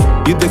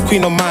 You the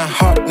queen of my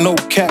heart, no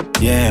cap.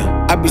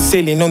 Yeah, I be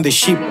sailing on the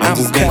ship, I'm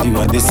just glad you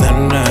at the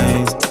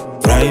sunrise,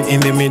 right in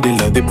the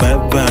middle of the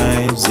bad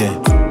vibes,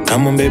 yeah.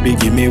 Come on baby,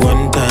 give me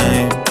one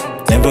time.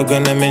 Never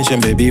gonna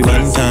mention baby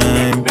one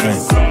time,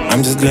 yeah.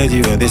 I'm just glad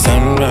you at the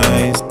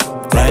sunrise,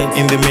 right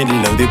in the middle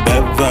of the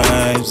bad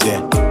vibes,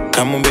 yeah.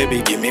 Come on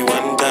baby, give me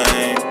one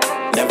time.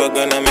 Never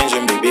gonna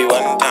mention baby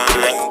one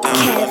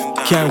time.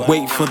 Can't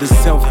wait for the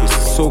selfies,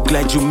 so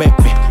glad you met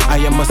me. I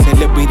am a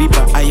celebrity,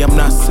 but I am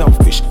not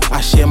selfish.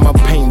 I share my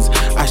pains,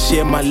 I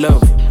share my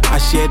love. I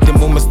share the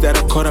moments that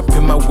I caught up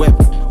in my web.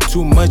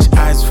 Too much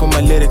eyes for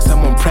my lyrics, I'm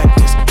on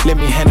practice. Let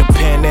me hand a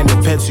pen and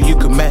a pen so you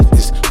can match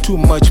this. Too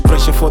much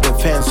pressure for the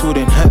fans who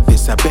didn't hurt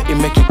this. I bet it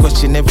make you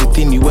question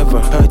everything you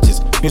ever heard.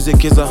 Just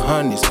music is a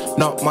harness,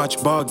 not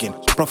much bargain.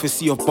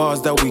 Prophecy of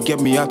bars that will get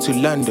me out to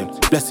London.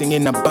 Blessing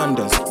in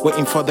abundance,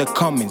 waiting for the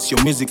comments.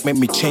 Your music made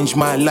me change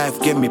my life,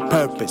 gave me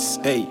purpose.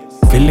 Hey,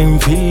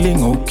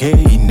 feeling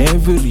okay in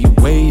every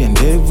way and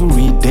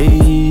every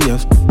day.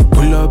 Yes.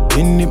 Pull up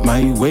in it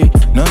my way,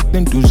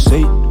 nothing to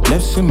say.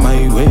 Blessing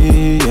my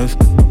way. Yes.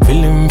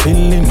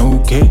 Feeling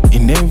okay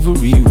in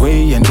every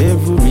way and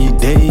every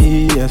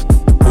day. Yes.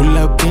 Pull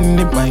up in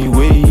it my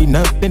way,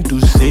 nothing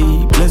to say.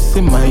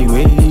 Blessing my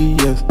way.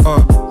 Yes.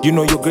 You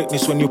know your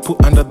greatness when you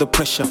put under the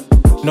pressure.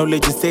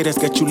 Knowledge and status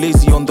get you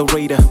lazy on the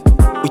radar.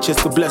 We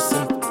just a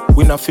blessing,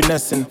 we not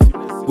finessing.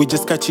 We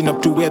just catching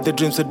up to where the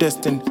dreams are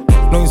destined.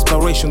 No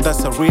inspiration,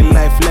 that's a real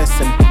life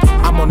lesson.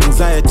 I'm on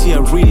anxiety,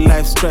 a real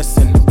life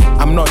stressing.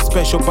 I'm not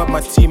special, but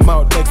my team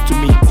out next to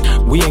me.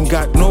 We ain't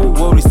got no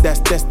worries, that's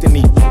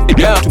destiny.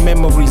 Back to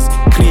memories,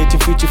 creating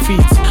future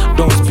feats.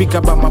 Don't speak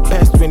about my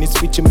past when it's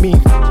featuring me.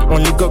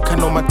 Only God can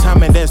know my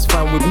time and that's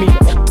fine with me.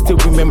 Still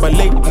remember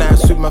late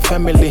nights with my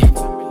family.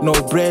 No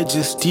bread,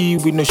 just tea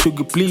with no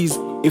sugar, please.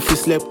 If we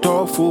slept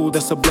all full,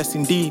 that's a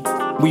blessing indeed.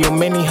 We on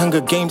many Hunger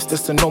Games,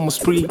 that's a normal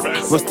spree.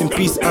 Rest in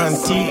peace,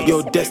 auntie,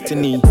 your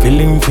destiny.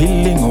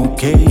 Feeling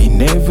okay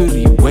in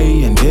every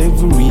way and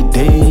every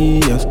day.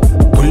 Yes.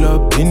 Pull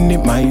up in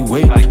it my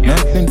way,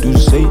 nothing to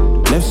say.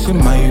 Blessing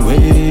my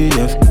way.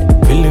 Yes.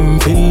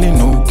 Feeling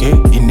okay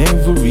in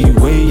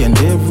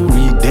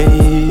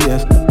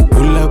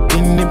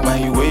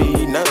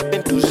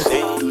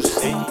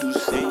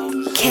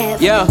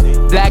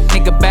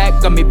nigga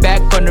back, got me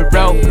back on the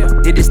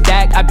road. Did the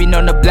stack, I been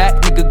on a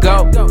black nigga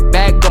go.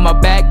 Back on my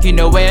back, you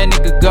know where a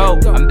nigga go.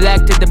 I'm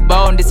black to the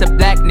bone, this a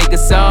black nigga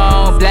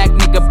song. Black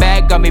nigga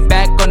back, got me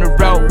back on the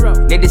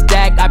road. Did the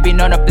stack, I been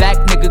on a black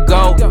nigga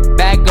go.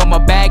 Back on my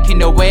back, you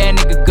know where a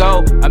nigga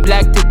go. I'm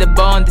black to the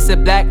bone, this a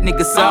black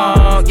nigga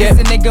song. Yeah, this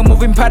a nigga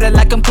moving powder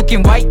like I'm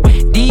cooking white.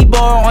 D-boy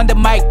on the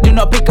mic, do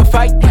not pick a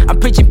fight. I'm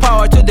preaching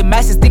power to the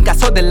masses, think I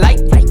saw the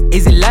light.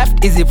 Is it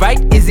left, is it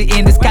right, is it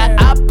in the sky?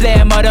 I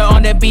play murder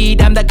on the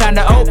beat, I'm the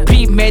kinda OP.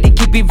 Made it,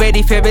 keep it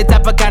ready, favorite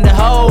type of kinda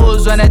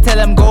hoes. When I tell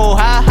them go,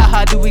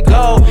 how do we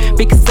go?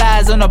 Big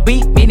size on the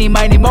beat, mini,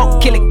 miny, mo.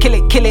 Kill it, kill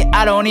it, kill it,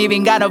 I don't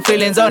even got no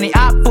feelings on it.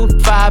 I put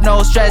 5,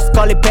 no stress,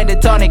 call it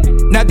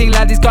pentatonic. Nothing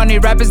like these corny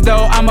rappers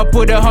though, I'ma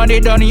put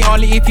 100 on it.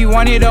 Only if you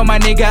want it, oh my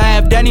nigga, I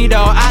have done it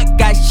all. I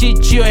got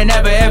shit you ain't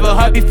never ever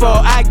heard before.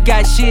 I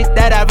got shit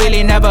that I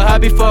really never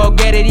heard before.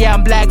 Get it, yeah,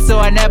 I'm black, so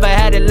I never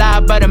had a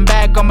lie. But I'm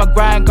back on my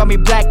grind, call me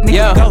black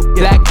nigga go.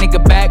 Black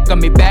nigga back, got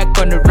me back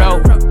on the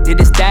road. Did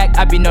a stack,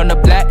 I been on a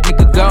black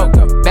nigga go.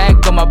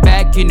 Back on my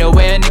back, you know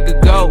where a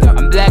nigga go.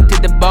 I'm black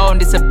to the bone,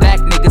 this a black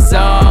nigga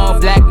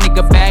song. Black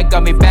nigga back,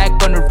 got me back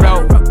on the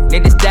road.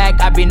 Did a stack,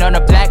 I been on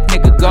a black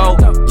nigga go.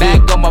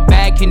 Back on my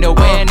back, you know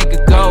where a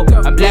nigga go.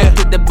 I'm black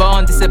to the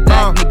bone, this a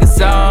black nigga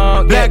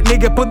song. Black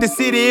nigga put the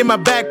city in my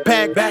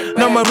backpack.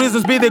 No more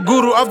reasons be the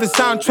guru of the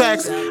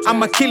soundtracks.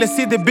 I'm a killer,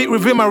 see the beat,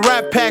 reveal my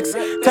rap packs.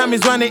 Time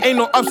is running, ain't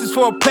no options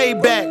for a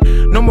playback.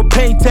 No more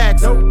paying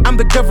tax, I'm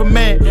the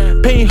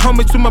government. Paying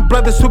homage to my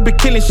brothers who be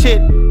killing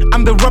shit.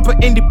 I'm the rapper,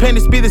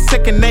 independence be the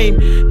second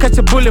name. Catch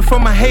a bullet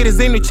from my haters,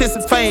 ain't no chase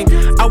of fame.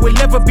 I will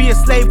never be a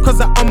slave cause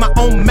I own my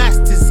own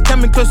masters.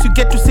 Coming close, you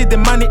get to see the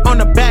money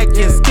on a bag,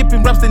 yes.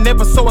 Skipping raps, they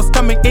never saw us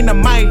coming in a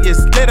mile, yes.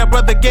 Let a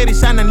brother get it,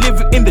 shine and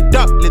live it in the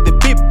dark. Let the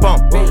beat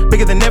bump,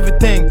 bigger than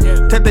everything.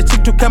 Tell the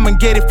chick to come and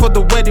get it for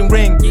the wedding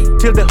ring.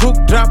 Till the hook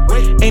drop,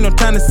 ain't no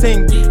time to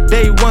sing.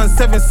 Day 1,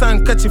 7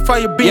 sun, catching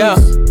fire beams. Yeah,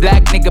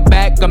 black nigga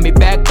back, got me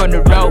back on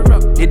the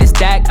road. Did a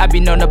stack, I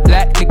been on a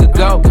black nigga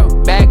go.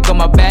 Back on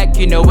my back,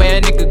 you know where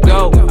a nigga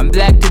go. I'm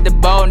black to the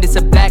bone, this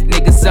a black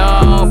nigga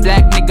song.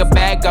 Black nigga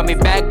back, got me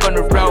back on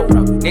the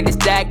road. Did a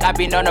stack, I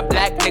been on a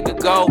black nigga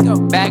go.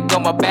 Back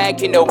on my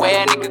back, you know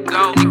where a nigga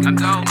go.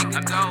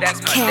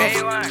 That's my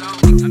day one.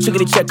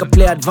 Chickity check, I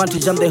play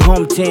advantage, I'm the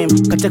home team.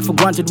 Can take for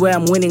granted where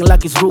I'm winning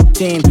like it's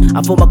routine.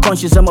 I for my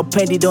conscience, I'ma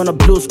paint it on a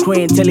blue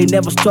screen. Tell it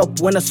never stop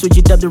when I switch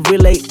it up the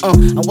relay.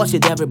 I watch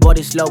it,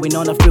 everybody slowing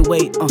on the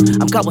freeway.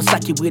 I'm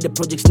Kawasaki with the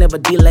projects never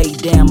delay.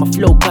 Damn, I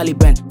flow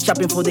Caliban,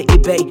 shopping for the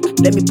eBay.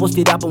 Let me post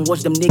it up and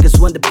watch them niggas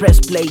when the press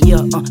play.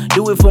 Yeah,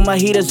 do it for my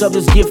haters of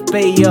this gift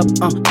pay up.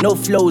 No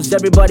flows,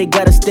 everybody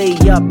gotta stay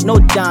up. No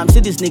time,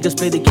 see these niggas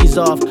play the keys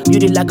off.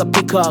 Beauty like a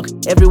peacock,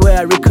 everywhere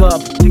I rick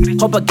up.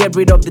 Hope I get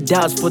rid of the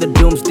doubts for the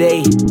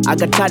doomsday. I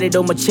got tatted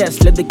on my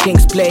chest, let the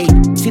kings play.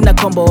 Seen a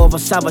combo of a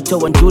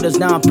Salvatore and Judas.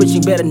 Now I'm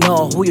preaching, better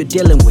know who you're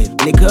dealing with,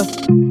 nigga.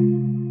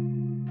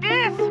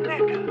 This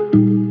nigga.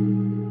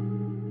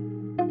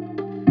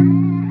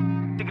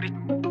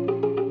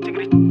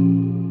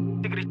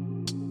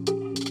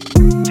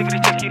 Tickety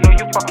check, you know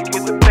you fucking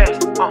with the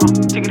best.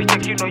 Tickety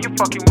check, you know you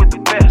fucking with the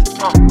best.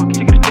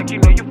 Tickety check, you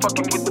know you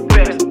fucking with the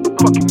best.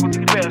 Fucking with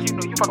the best, you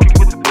know you fucking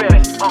with the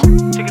best.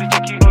 Tickety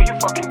check, you know you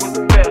fucking with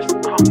the best.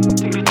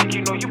 Tickety check,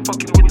 you know you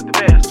fucking with the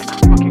best.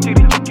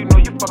 Tickety check, you know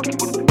you fucking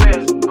with the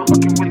best.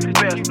 Fucking with the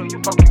best, you know you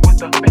fucking with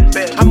the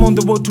best. I'm on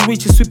the road to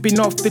reach you, sweeping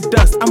off the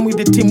dust. I'm with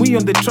the team, we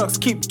on the trucks,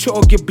 keep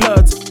chalky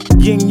bloods.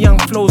 Yin yang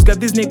flows, got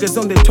these niggas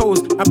on their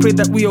toes. I pray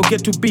that we all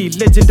get to be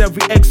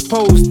legendary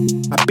exposed.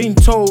 I've been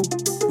told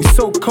we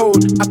so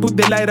cold. I put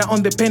the lighter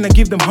on the pen and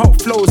give them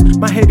hot flows.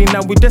 My head in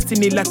now with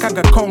destiny like I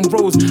got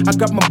cornrows. I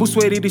got my boots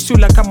ready to shoot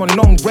like I'm on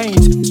long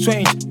range.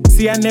 Strange.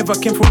 See, I never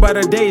came for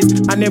better days.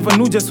 I never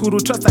knew just who to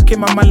trust, I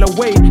came a mile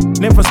away.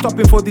 Never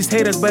stopping for these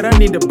haters, but I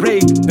need a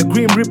break. The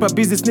Grim Reaper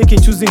busy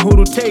sneaking, choosing who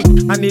to take.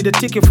 I need a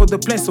ticket for the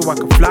plane so I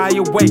can fly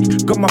away.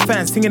 Got my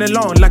fans singing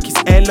along like it's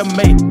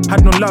LMA.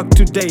 Had no luck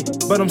today,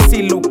 but I'm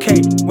still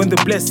okay. When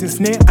the blessings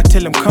near, I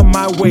tell them come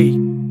my way.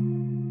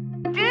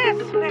 This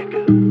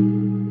nigga.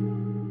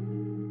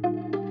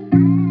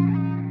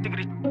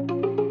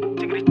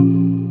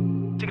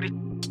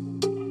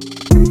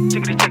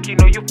 Tickety check, you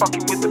know you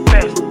fucking with the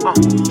best.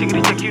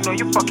 Tickety check, you know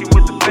you fucking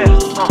with the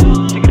best.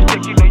 Tickety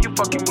check, you know you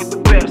fucking with the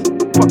best.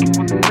 Fucking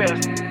with the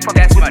best.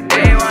 That's my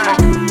day one.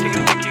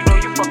 Tickety check, you know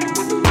you fucking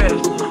with the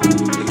best.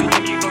 Tickety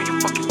check, you know you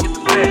fucking with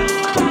the best.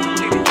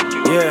 Tickety check,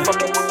 you know you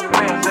fucking with the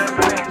best.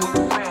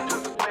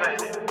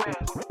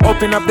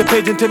 Open up the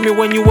page and tell me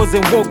when you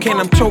wasn't woken.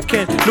 I'm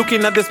choking,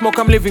 looking at the smoke,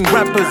 I'm living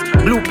rappers.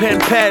 Blue pen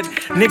pad,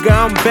 nigga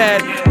I'm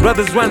bad.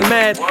 Brothers run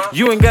mad,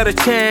 you ain't got a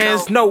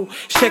chance. No,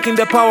 shaking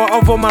the power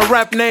of all my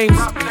rap names.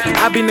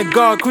 I been the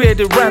god,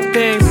 created rap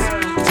things.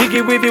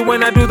 Jiggy with it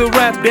when I do the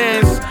rap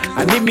dance.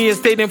 I need me a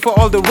stadium for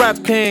all the rap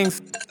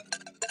things.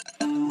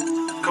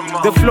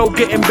 The flow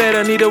getting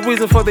better, need a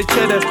reason for the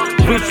cheddar.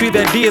 Reach with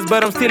ideas,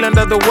 but I'm still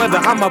under the weather.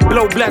 I'm a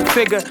blow black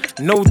figure,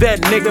 know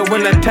that nigga.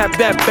 When I tap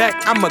that back,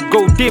 I'ma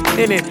go deep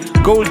in it.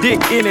 Go dick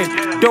in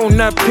it, don't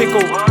not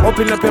pickle.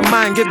 Open up your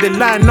mind, get the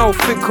line, no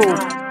fickle.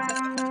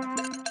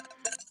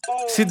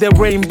 See the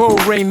rainbow,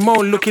 rain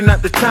more, looking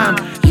at the time.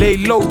 Lay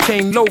low,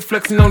 chain low,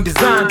 flexing on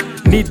design.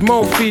 Need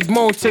more, feed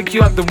more, take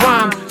you out the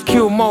rhyme.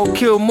 Kill more,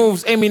 kill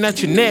moves, aiming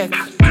at your neck.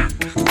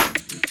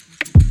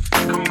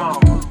 Come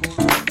on.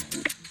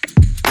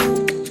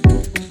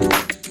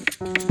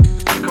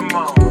 Come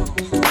on.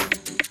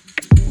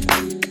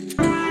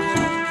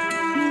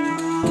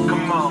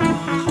 Come on. Come on.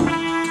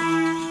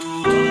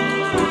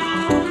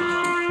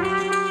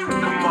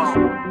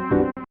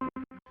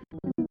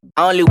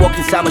 I only walk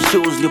inside my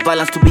shoes, New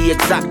Balance to be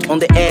exact. On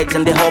the edge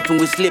and they hoping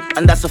we slip,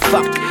 and that's a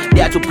fact.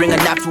 They had to bring a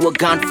knife to a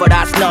gun for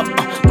that snub.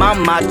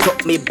 Mama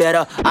taught me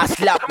better, I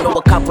slap. Know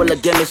a couple of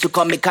gamers who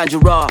call me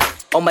Kanjura.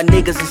 All my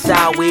niggas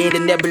inside, we in the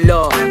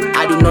nebula.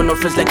 I do know no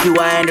friends like you,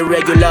 I ain't a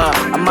regular.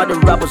 I'm out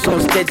of rappers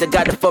on stage, I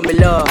got the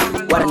formula.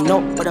 What I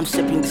know, but I'm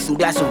sipping some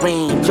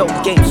glycerine.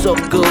 Joke game so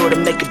good, I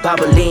make it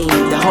bubbling.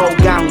 The whole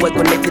gang, we're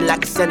connected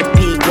like a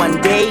centipede.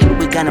 One day,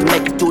 we gonna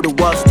make it through the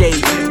world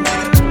stage.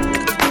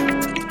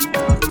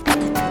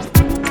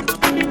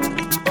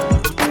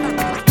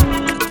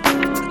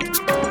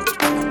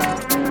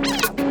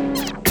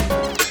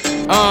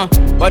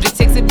 What it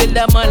takes to build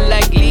a man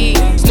like Lee.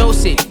 Snow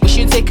say, we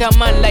shouldn't take a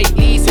man like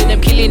Lee. Say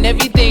them killing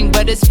everything,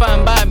 but it's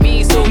fine by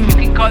me. So you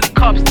can call the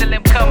cops, tell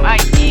them come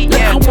ID.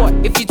 Yeah, what?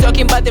 If you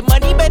talking about the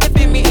money, better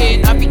pay me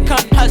in. I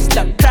become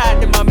hustler,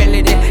 proud of my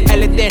melody.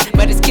 Elegant,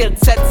 but it's skill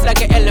sets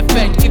like an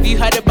elephant. If you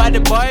heard about the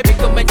boy,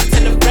 become mention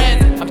to the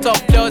friend. I'm top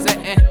floors,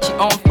 she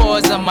on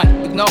fours. I'm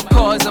like, with no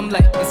cause, I'm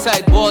like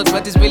inside walls.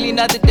 But it's really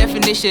not the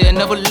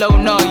definition of a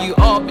low, no. You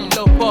all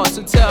below par,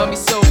 so tell me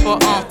so far,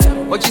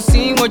 what you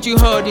seen, what you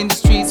heard in the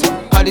streets.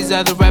 How these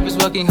other rappers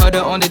working harder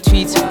on the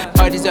tweets.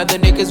 How these other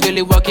niggas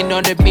really working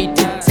on the beat.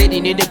 Say they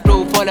need a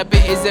proof, all up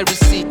it is a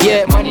receipt.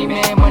 Yeah, money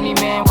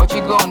man, what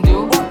you gon'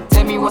 do?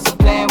 Tell me what's the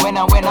plan when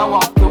I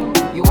walk through.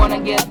 You wanna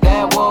get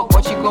that walk,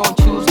 what you gon'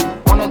 choose?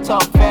 Wanna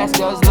talk fast,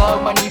 girls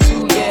love money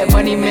too. Yeah,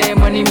 money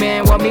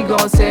man, what me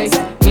gon' say?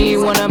 Me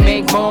wanna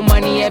make more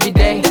money every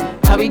day.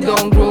 How we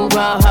gon' groove,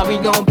 how we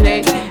gon'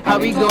 play? How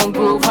we gon'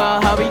 groove,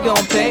 how we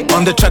gon' play?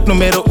 On the track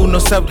numero uno,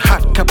 served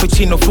hot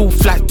cappuccino, full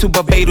flight to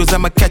Barbados.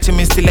 I'ma catch him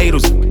in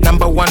stilettos.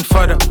 Number one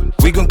further,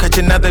 we gon' catch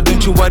another.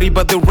 Don't you worry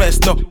about the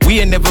rest. No, we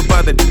ain't never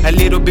bothered. A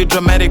little bit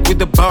dramatic with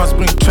the bars,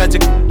 bring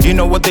tragic. You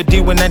know what they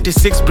do in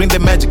 96, bring the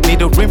magic.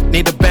 Need a rim,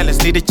 need a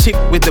balance, need a chick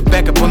with the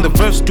backup. On the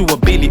verse, do a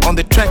Billy. On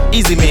the track,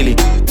 easy mealy.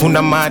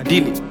 Una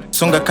maadili.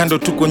 Songa kando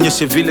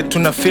tukuonyeshe vile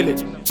tuna feel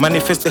it.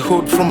 Manifest the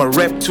hood from a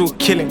rap to a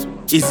killing.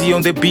 Easy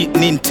on the beat,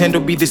 Nintendo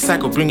be the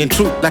cycle. Bringing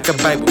truth like a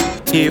Bible.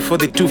 Here for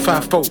the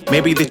 254,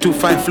 maybe the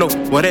 25 flow.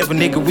 Whatever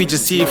nigga, we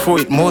just here for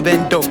it more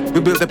than dope.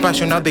 We build the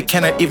passion, now they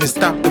cannot even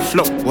stop the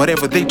flow.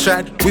 Whatever they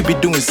tried, we be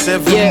doing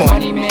 7 more.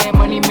 Money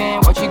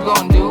man, what you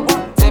gon' do?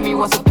 Tell me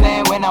what's the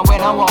plan when I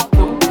walk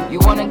through. You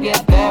wanna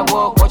get that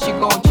walk, what you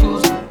gon'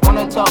 choose?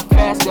 Wanna talk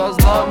fast, girls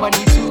love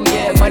money too.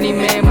 Yeah, money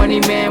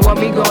man, what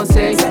me gon'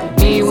 say?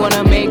 Me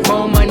wanna make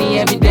more money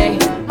every day.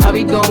 How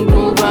we gon'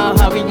 groove,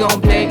 how we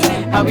gon' play?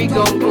 How we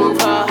gon'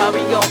 groove, how we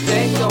gon'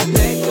 play?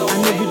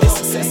 I know this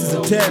success is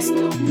a test.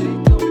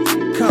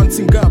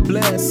 Counting God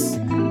bless.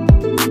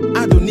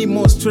 I don't need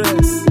more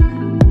stress.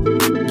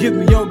 Give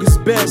me August's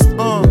best,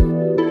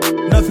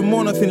 nothing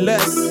more, nothing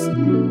less.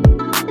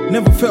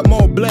 Never felt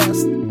more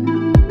blessed.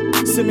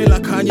 See me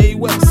like Kanye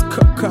West,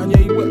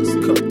 Kanye West.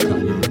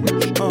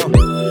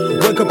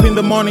 Wake up in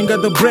the morning,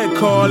 got the bread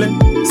calling.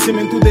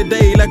 Simming through the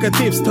day like a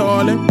thief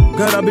stalling.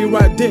 Gotta be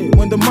right there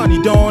when the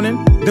money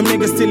dawning. Them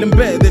niggas still in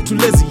bed, they're too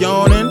lazy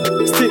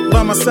yawning. Stick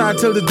by my side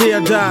till the day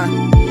I die.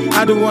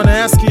 I don't wanna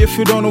ask you if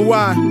you don't know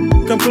why.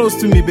 Come close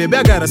to me, baby,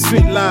 I got a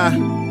sweet lie.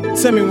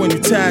 Tell me when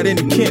you're tired and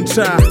you can't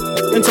try.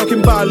 Ain't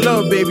talking about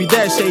love, baby,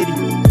 that's shady.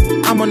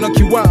 I'ma knock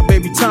you out,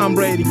 baby, Tom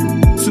Brady.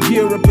 So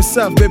gear up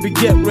yourself, baby,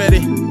 get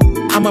ready.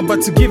 I'm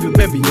about to give you,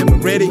 baby, am I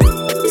ready?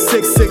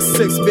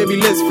 666, baby,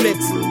 let's flex.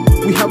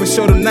 We have a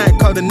show tonight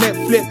called the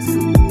Netflix.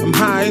 I'm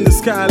high in the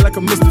sky like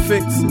a Mr.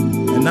 Fix.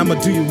 And I'ma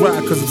do you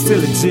right, cause I'm still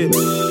legit.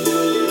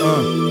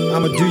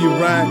 I'ma do you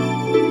right.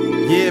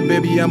 Yeah,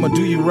 baby, I'ma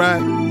do you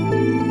right.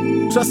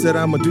 Trust that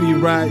I'ma do you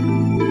right.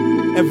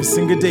 Every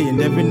single day and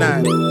every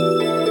night.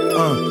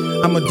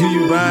 I'ma do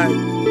you right.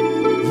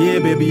 Yeah,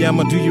 baby,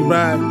 I'ma do you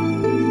right.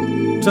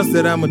 Trust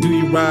that I'ma do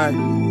you right.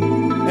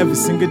 Every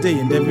single day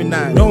and every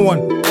night. No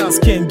one else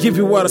can give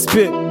you what I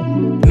spit.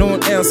 No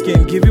one else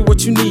can give you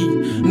what you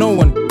need. No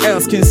one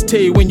else can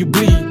stay when you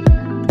bleed.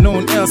 No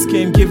one else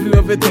can give you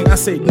everything. I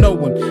say no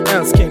one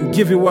else can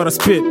give you what I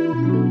spit.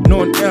 No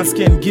one else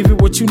can give you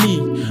what you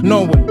need.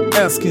 No one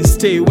else can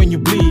stay when you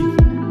bleed.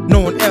 No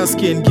one else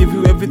can give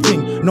you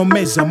everything. No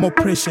measure, more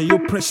pressure.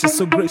 You're precious,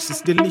 so gracious,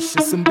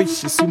 delicious,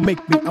 ambitious. You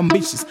make me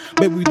ambitious.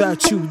 Baby,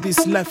 without you,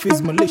 this life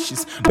is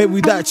malicious. Baby,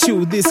 without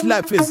you, this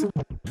life is.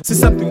 Say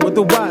something with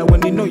the why when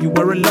they know you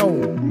are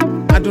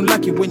alone. I don't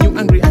like it when you're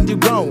angry and you're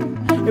grown.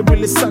 It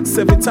really sucks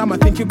every time I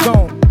think you're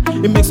gone.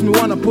 It makes me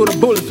wanna put a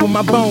bullet through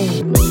my bone.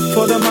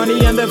 For the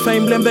money and the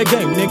fame, blame the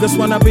game. Niggas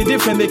wanna be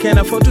different, they can't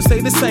afford to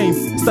stay the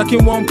same. Stuck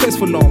in one place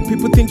for long,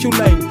 people think you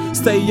lame.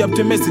 Stay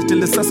optimistic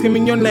till it's asking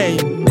me your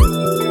name.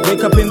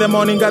 Wake up in the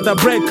morning, got the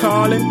bread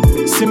calling.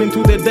 Simming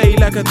through the day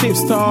like a thief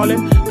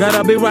stalling.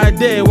 Gotta be right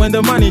there when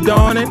the money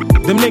dawning.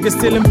 Them niggas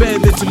still in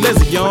bed, they too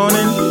lazy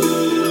yawning.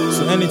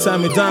 So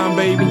anytime you're down,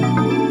 baby,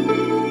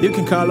 you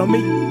can call on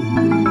me.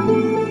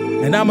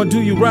 And I'ma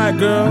do you right,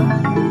 girl.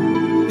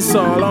 It's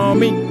all on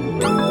me.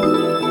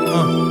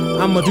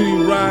 I'ma do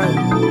you right.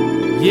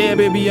 Yeah,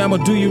 baby, I'ma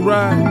do you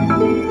right.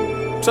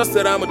 Trust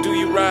that I'ma do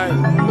you right.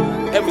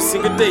 Every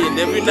single day and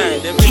every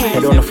night.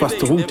 Head on a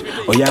faster route,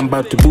 oh yeah, I'm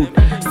about to boot.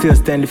 Still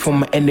standing for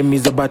my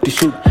enemies, about to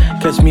shoot.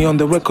 Catch me on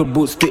the record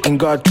boot, spitting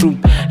God truth.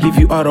 Leave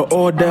you out of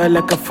order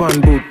like a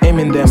fan boot.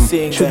 Aiming them,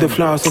 shoot the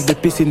flowers of the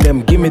piss in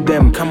them. Give me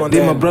them, come on,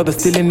 they my brothers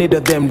still in need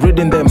of them.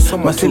 Reading them,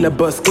 my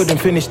syllabus couldn't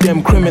finish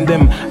them. Crimming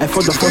them, I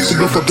fought the force to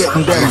be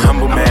forgetting them. I'm a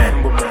humble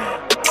man,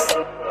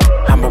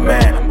 humble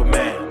man,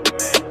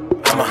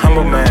 I'm a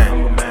humble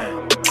man,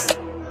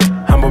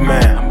 humble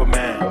man.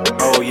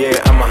 Oh yeah,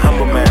 I'm a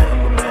humble man.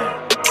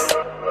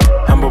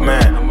 Humble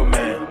man,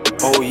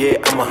 oh yeah,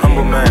 I'm a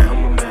humble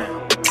man.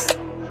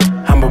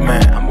 Humble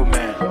man.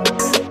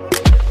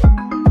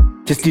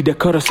 Just did the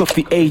chorus of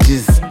the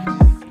ages.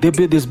 They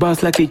build these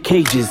bars like they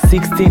cages.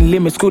 16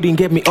 limits couldn't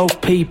get me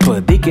off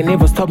paper. They can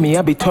never stop me,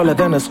 I'll be taller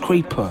than a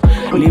scraper.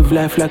 Live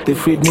life like they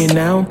freed me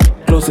now.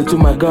 Closer to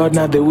my God,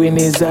 now the wind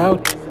is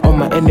out. All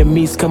my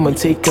enemies come and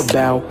take a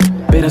bow.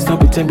 Better stop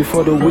pretend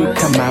before the week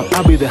come out.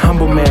 I'll be the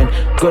humble man.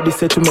 God is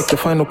set to make the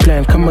final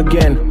plan. Come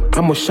again,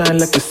 I'ma shine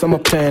like the summer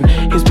plan.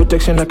 His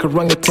protection like a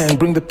orangutan,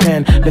 bring the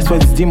pen. That's why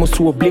these demons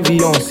to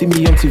oblivion. See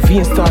me on TV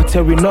and start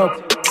tearing up.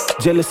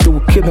 Jealousy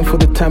will kill them for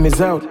the time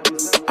is out.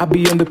 I'll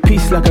be on the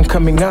peace like I'm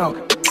coming out.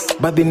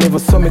 But they never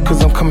saw me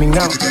cause I'm coming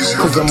out.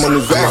 Cause I'm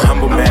always out. I'm a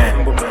humble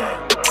man.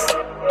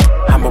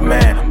 Humble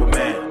man.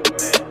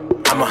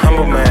 I'm a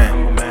humble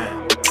man.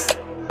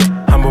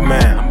 Humble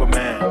man.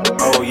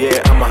 Oh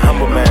yeah, I'm a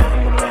humble man.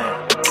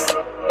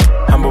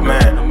 Humble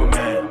man.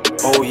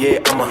 Oh yeah,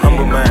 I'm a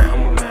humble man.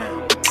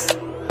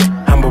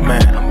 Humble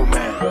man.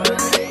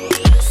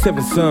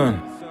 Seven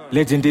son,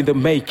 legend in the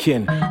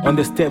making. On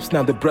the steps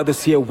now, the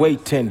brothers here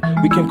waiting.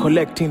 We came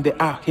collecting, they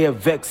out here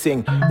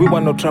vexing. We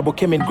want no trouble,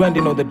 came in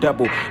grinding on the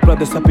double.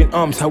 Brothers up in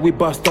arms, how we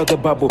bust out the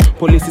bubble.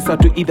 Police is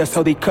out to eat, that's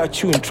how they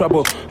catch you in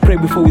trouble. Pray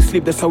before we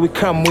sleep, that's how we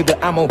come with the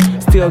ammo.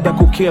 Still that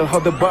could kill, how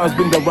the bars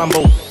bring the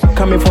rumble.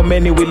 Coming for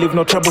many, we leave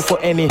no trouble for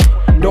any.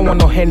 Don't want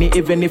no Henny,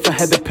 even if I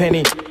had a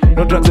penny.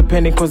 No drugs are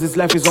pending, cause this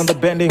life is on the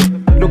bending.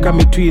 Look at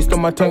me twist,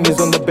 on my tongue is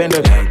on the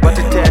bender. But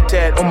a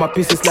tad, on my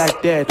pieces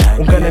like that.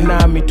 Ungana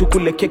na mi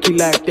tukule keki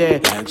like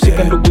that.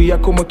 Shika ndugu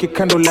yako mweke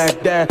kando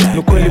like that.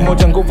 Nukweli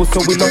moja nguvu, so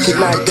we lock it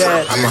like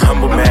that. I'm a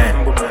humble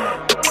man.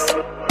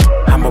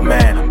 Humble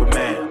man.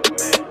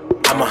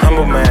 I'm a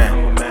humble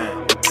man.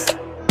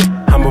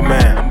 Humble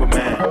man.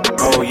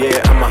 Oh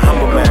yeah, I'm a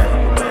humble man.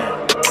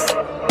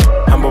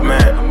 Humble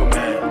man.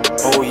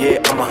 Oh yeah,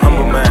 I'm a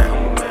humble man.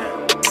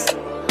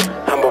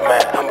 Humble man.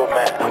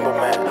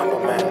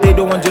 They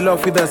don't want your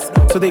love with us,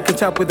 so they can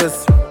chop with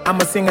us.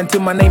 I'ma sing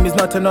until my name is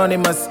not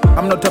anonymous.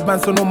 I'm not a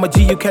band, so no my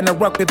G, you cannot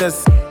rock with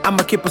us.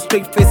 I'ma keep a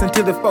straight face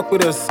until they fuck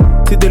with us.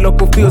 Till the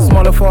local feels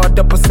smaller for a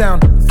double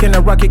sound. Can I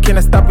rock it, can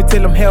I stop it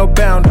till I'm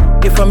hellbound?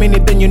 If I'm in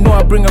it, then you know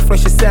I bring a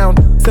fresher sound.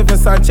 7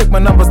 side, check my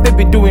numbers, they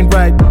be doing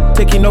right.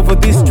 Taking over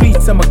these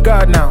streets, I'm a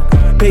god now.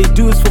 Pay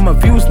dues for my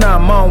views, now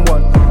I'm on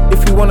one.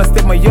 If you wanna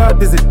step my yard,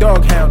 there's a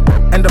dog hound.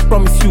 And I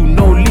promise you,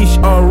 no leash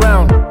all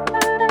around.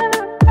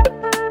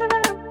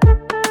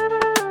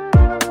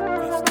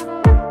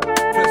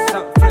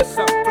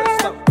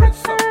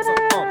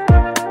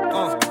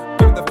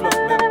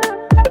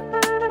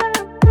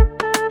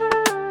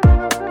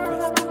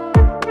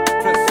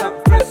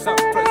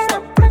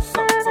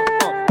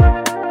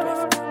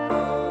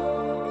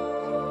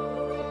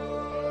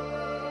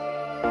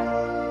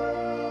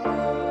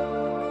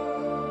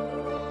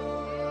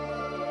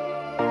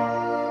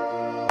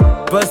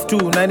 Verse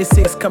 2,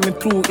 96 coming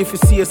through. If you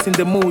see us in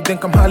the mood, then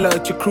come holler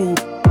at your crew.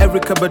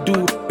 Erica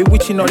Badu,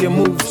 bewitching all your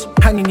moves.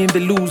 Hanging in the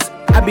loose,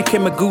 I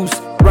became a goose.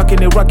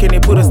 Rocking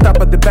it, put a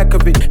stop at the back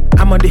of it.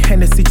 I'm on the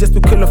Hennessy just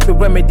to kill off the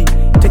remedy.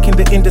 Taking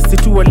the industry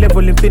to a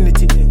level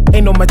infinity.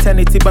 Ain't no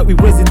maternity, but we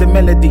raising the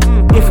melody.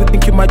 If you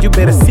think you might, you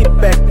better sit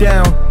back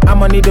down.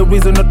 I'ma need a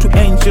reason not to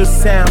end your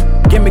sound.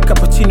 Give me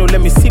cappuccino, let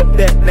me sip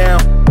that now.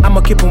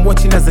 I'ma keep on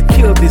watching as I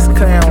kill these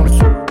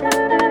clowns.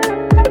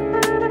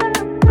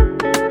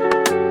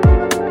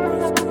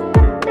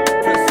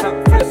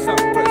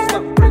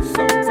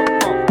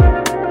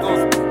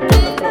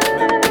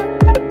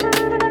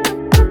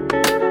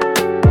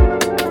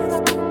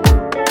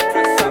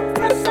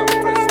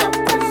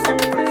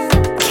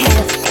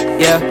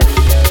 Yeah,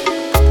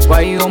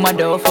 why you on my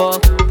door for?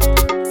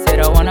 Said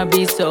I wanna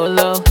be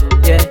solo.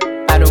 Yeah,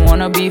 I don't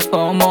wanna be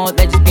FOMO.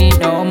 Let's just be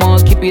normal,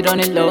 keep it on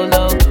it low.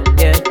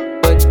 Yeah,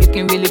 but you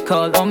can really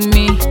call on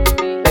me.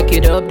 Back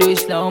it up, do it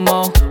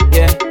slow-mo.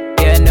 Yeah,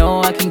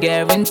 know I can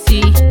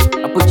guarantee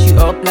I put you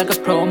up like a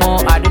promo.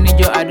 I don't need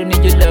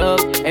your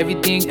love.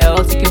 Everything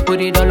else, you can put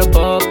it all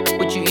above.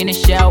 Put you in a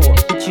shower,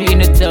 put you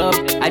in a tub.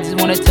 I just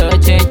wanna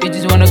touch and you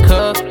just wanna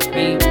cuff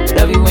me.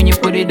 Love you when you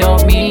put it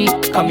on me.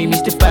 Call me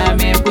Mr.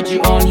 Fireman, put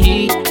you on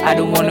heat. I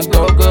don't wanna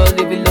go, girl,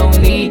 live it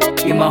lonely.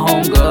 You're my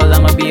home girl,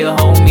 I'ma be a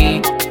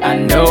homie. I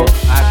know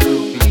I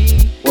could be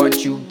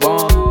what you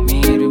want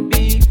me to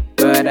be,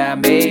 but I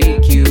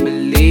make you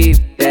believe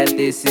that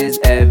this is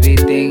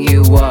everything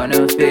you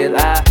wanna feel.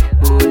 I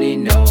fully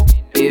know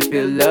if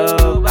your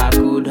love I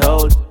could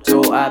hold,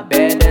 so I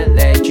better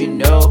let you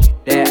know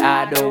that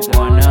I don't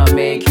wanna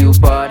make you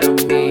part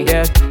of me,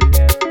 yeah.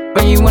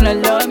 But you wanna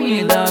love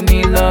me, love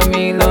me, love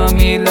me, love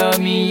me, love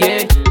me,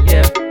 yeah,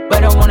 yeah.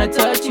 But I wanna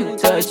touch you,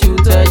 touch you,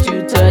 touch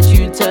you, touch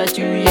you, touch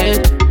you, yeah,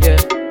 yeah.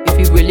 If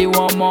you really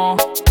want more,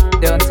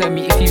 then tell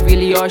me if you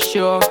really are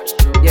sure,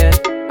 yeah.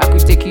 I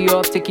could take you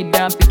up, take you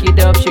down, pick it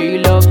up, show you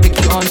love, take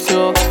you on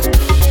tour.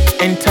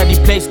 Enter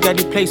the place, got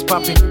the place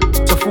popping.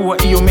 Chafua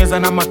iyo meza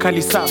na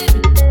makali safi.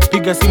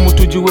 Piga simu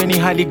tujueni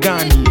hali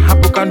gani.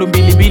 Hapo kando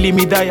mbili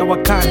midhaa ya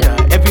Wakanda.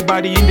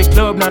 Everybody in the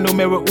club na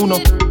numero uno.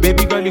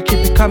 Baby girl you keep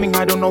it coming,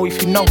 I don't know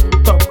if you know.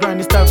 Top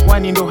grind start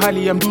whining ndo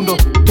hali ya mdundo.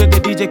 Tell the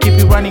DJ keep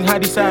it running,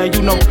 hadi saa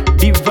you know.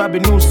 Deep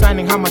vibing, new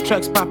signing, how my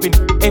tracks popping.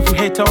 Every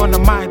hater on the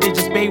mind, they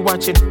just bay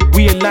watching.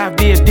 We alive,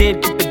 they are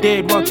dead, keep the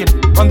dead walking.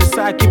 On the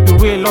side, keep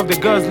it real, love the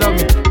girls love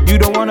me. You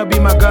don't wanna be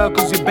my girl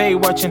cause you bay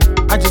watching.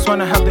 I just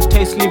wanna have the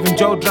taste, leaving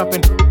jaw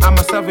dropping. I'm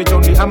a savage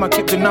only, I'ma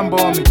keep the number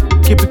on me.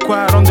 Keep it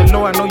quiet on the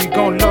low, I know you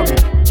gon' love me.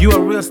 You a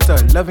real star,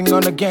 loving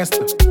on a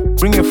gangster.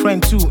 Bring a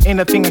friend too, ain't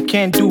a thing I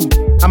can't do.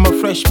 I'm a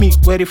fresh meat,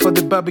 ready for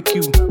the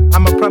barbecue.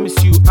 I'ma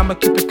promise you, I'ma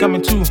keep it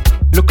coming too.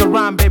 Look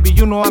around, baby,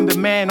 you know I'm the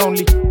man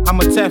only. I'm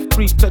a tough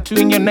freak,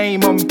 tattooing your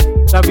name on me.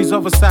 Love is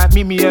overside,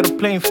 meet me at the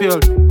playing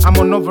field. I'm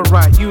on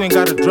override, you ain't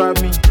gotta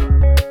drive me.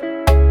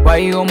 Why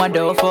you on my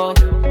door for?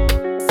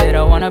 Said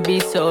I wanna be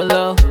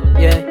solo,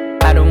 yeah.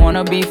 I don't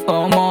wanna be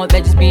FOMO,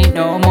 let's just be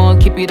normal.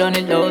 Keep it on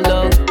the low,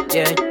 low,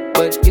 yeah.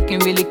 But you can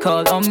really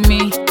call on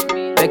me.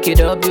 Back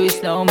it up, do it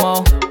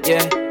slow-mo,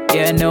 yeah.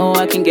 Yeah, no,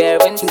 I can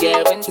guarantee,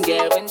 guarantee,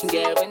 guarantee,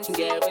 guarantee,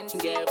 guarantee, guarantee,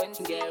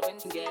 guarantee,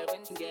 guarantee,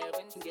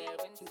 guarantee, guarantee,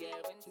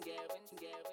 guarantee, guarantee.